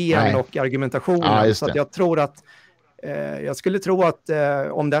idén och argumentationen. Så att jag skulle tro att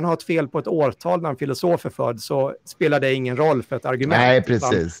om den har ett fel på ett årtal när en filosof är född, så spelar det ingen roll för ett argument. Nej,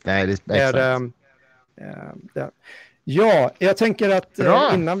 precis. Ja, jag tänker att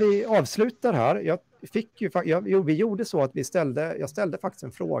innan vi avslutar här, vi gjorde så att jag ställde faktiskt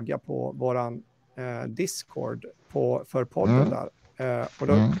en fråga på våran Discord för podden där. Och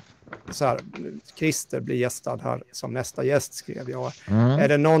då så här, Christer blir gästad här som nästa gäst, skrev jag. Är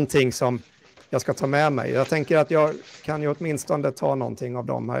det någonting som jag ska ta med mig? Jag tänker att jag kan ju åtminstone ta någonting av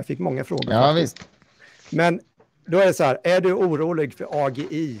dem här. Jag fick många frågor faktiskt. Visst. Men då är det så här, är du orolig för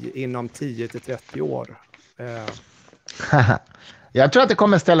AGI inom 10-30 år? Jag tror att det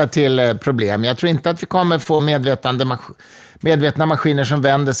kommer ställa till problem. Jag tror inte att vi kommer få medvetna maskiner som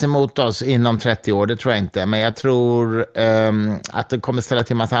vänder sig mot oss inom 30 år. Det tror jag inte. Men jag tror att det kommer ställa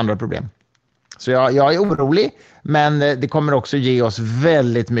till massa andra problem. Så jag är orolig, men det kommer också ge oss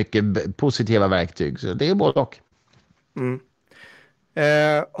väldigt mycket positiva verktyg. Så det är både och.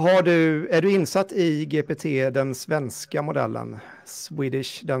 Är du insatt i GPT, den svenska modellen?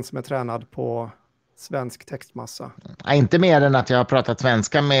 Swedish, den som är tränad på svensk textmassa? Inte mer än att jag har pratat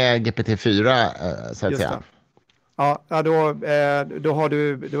svenska med GPT-4, så att säga. Ja, då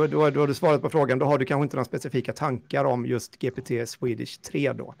har du svarat på frågan. Då har du kanske inte några specifika tankar om just GPT Swedish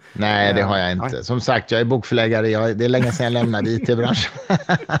 3 då? Nej, det har jag inte. Nej. Som sagt, jag är bokförläggare. Det är länge sedan jag lämnade IT-branschen.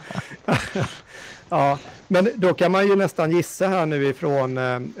 Ja, men då kan man ju nästan gissa här nu ifrån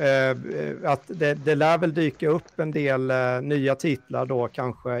att det lär väl dyka upp en del nya titlar då,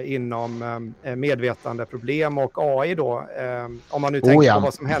 kanske inom medvetandeproblem och AI då, om man nu tänker på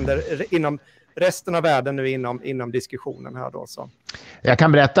vad som händer inom resten av världen nu inom diskussionen här då. Så. Jag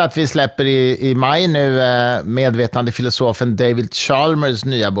kan berätta att vi släpper i maj nu medvetandefilosofen David Chalmers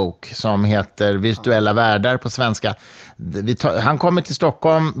nya bok som heter Virtuella världar på svenska. Han kommer till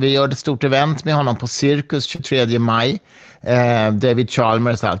Stockholm, vi gör ett stort event med honom på Cirkus 23 maj. David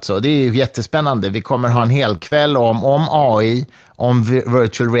Chalmers alltså. Det är ju jättespännande. Vi kommer ha en hel kväll om AI, om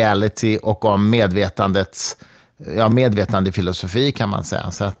virtual reality och om medvetandefilosofi kan man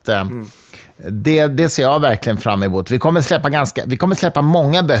säga. Så att det ser jag verkligen fram emot. Vi kommer släppa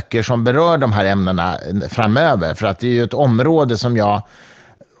många böcker som berör de här ämnena framöver, för att det är ju ett område som jag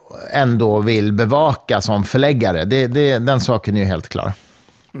ändå vill bevaka som förläggare. Den saken är ju helt klar.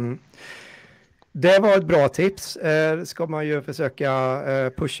 Mm. Det var ett bra tips. Ska man ju försöka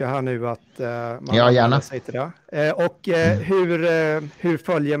pusha här nu att man gärna. Sig till det. Hur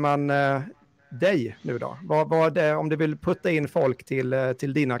följer man dig nu då? Om du vill putta in folk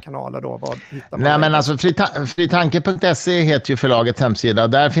till dina kanaler då, vad hittar man? Nej, men alltså fritanke.se heter ju förlagets hemsida.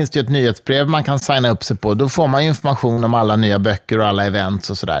 Där finns det ju ett nyhetsbrev man kan signa upp sig på. Då får man ju information om alla nya böcker och alla events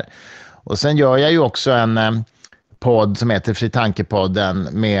och sådär. Och sen gör jag ju också en podd som heter Fri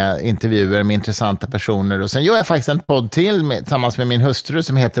Tanke-podden med intervjuer med intressanta personer. Och sen gör jag faktiskt en podd till tillsammans med min hustru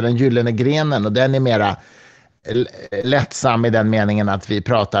som heter Den gyllene grenen, och den är mera lättsam i den meningen att vi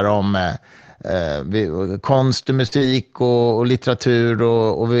pratar om konst och musik och litteratur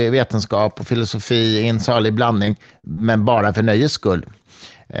och vetenskap och filosofi i en salig blandning, men bara för nöjes skull.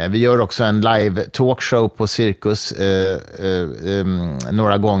 Vi gör också en live talkshow på Cirkus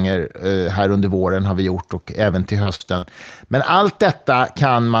några gånger här under våren har vi gjort, och även till hösten. Men allt detta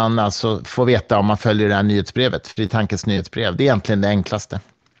kan man alltså få veta om man följer det här nyhetsbrevet, Fri Tankes nyhetsbrev. Det är egentligen det enklaste.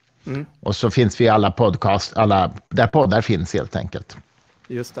 Mm. Och så finns vi i alla podcast, där poddar finns helt enkelt.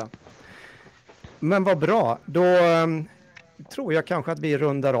 Just det. Men vad bra. Då tror jag kanske att vi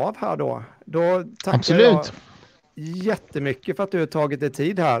rundar av här då. Då tackar Absolut. Jag jättemycket för att du har tagit dig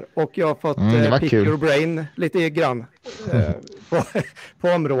tid här, och jag har fått pick your brain lite grann på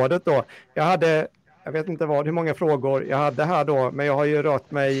området då. Jag vet inte hur många frågor jag hade här då, men jag har ju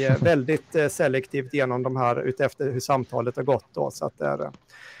rört mig väldigt selektivt genom de här utefter hur samtalet har gått då. Så att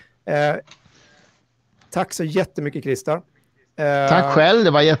tack så jättemycket, Christer. Tack själv,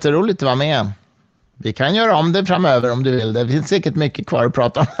 det var jätteroligt att vara med. Vi kan göra om det framöver om du vill. Det finns säkert mycket kvar att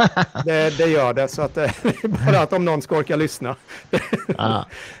prata om. det gör det, så att bara att om någon ska orka lyssna.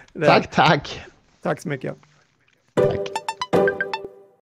 Tack. Tack så mycket.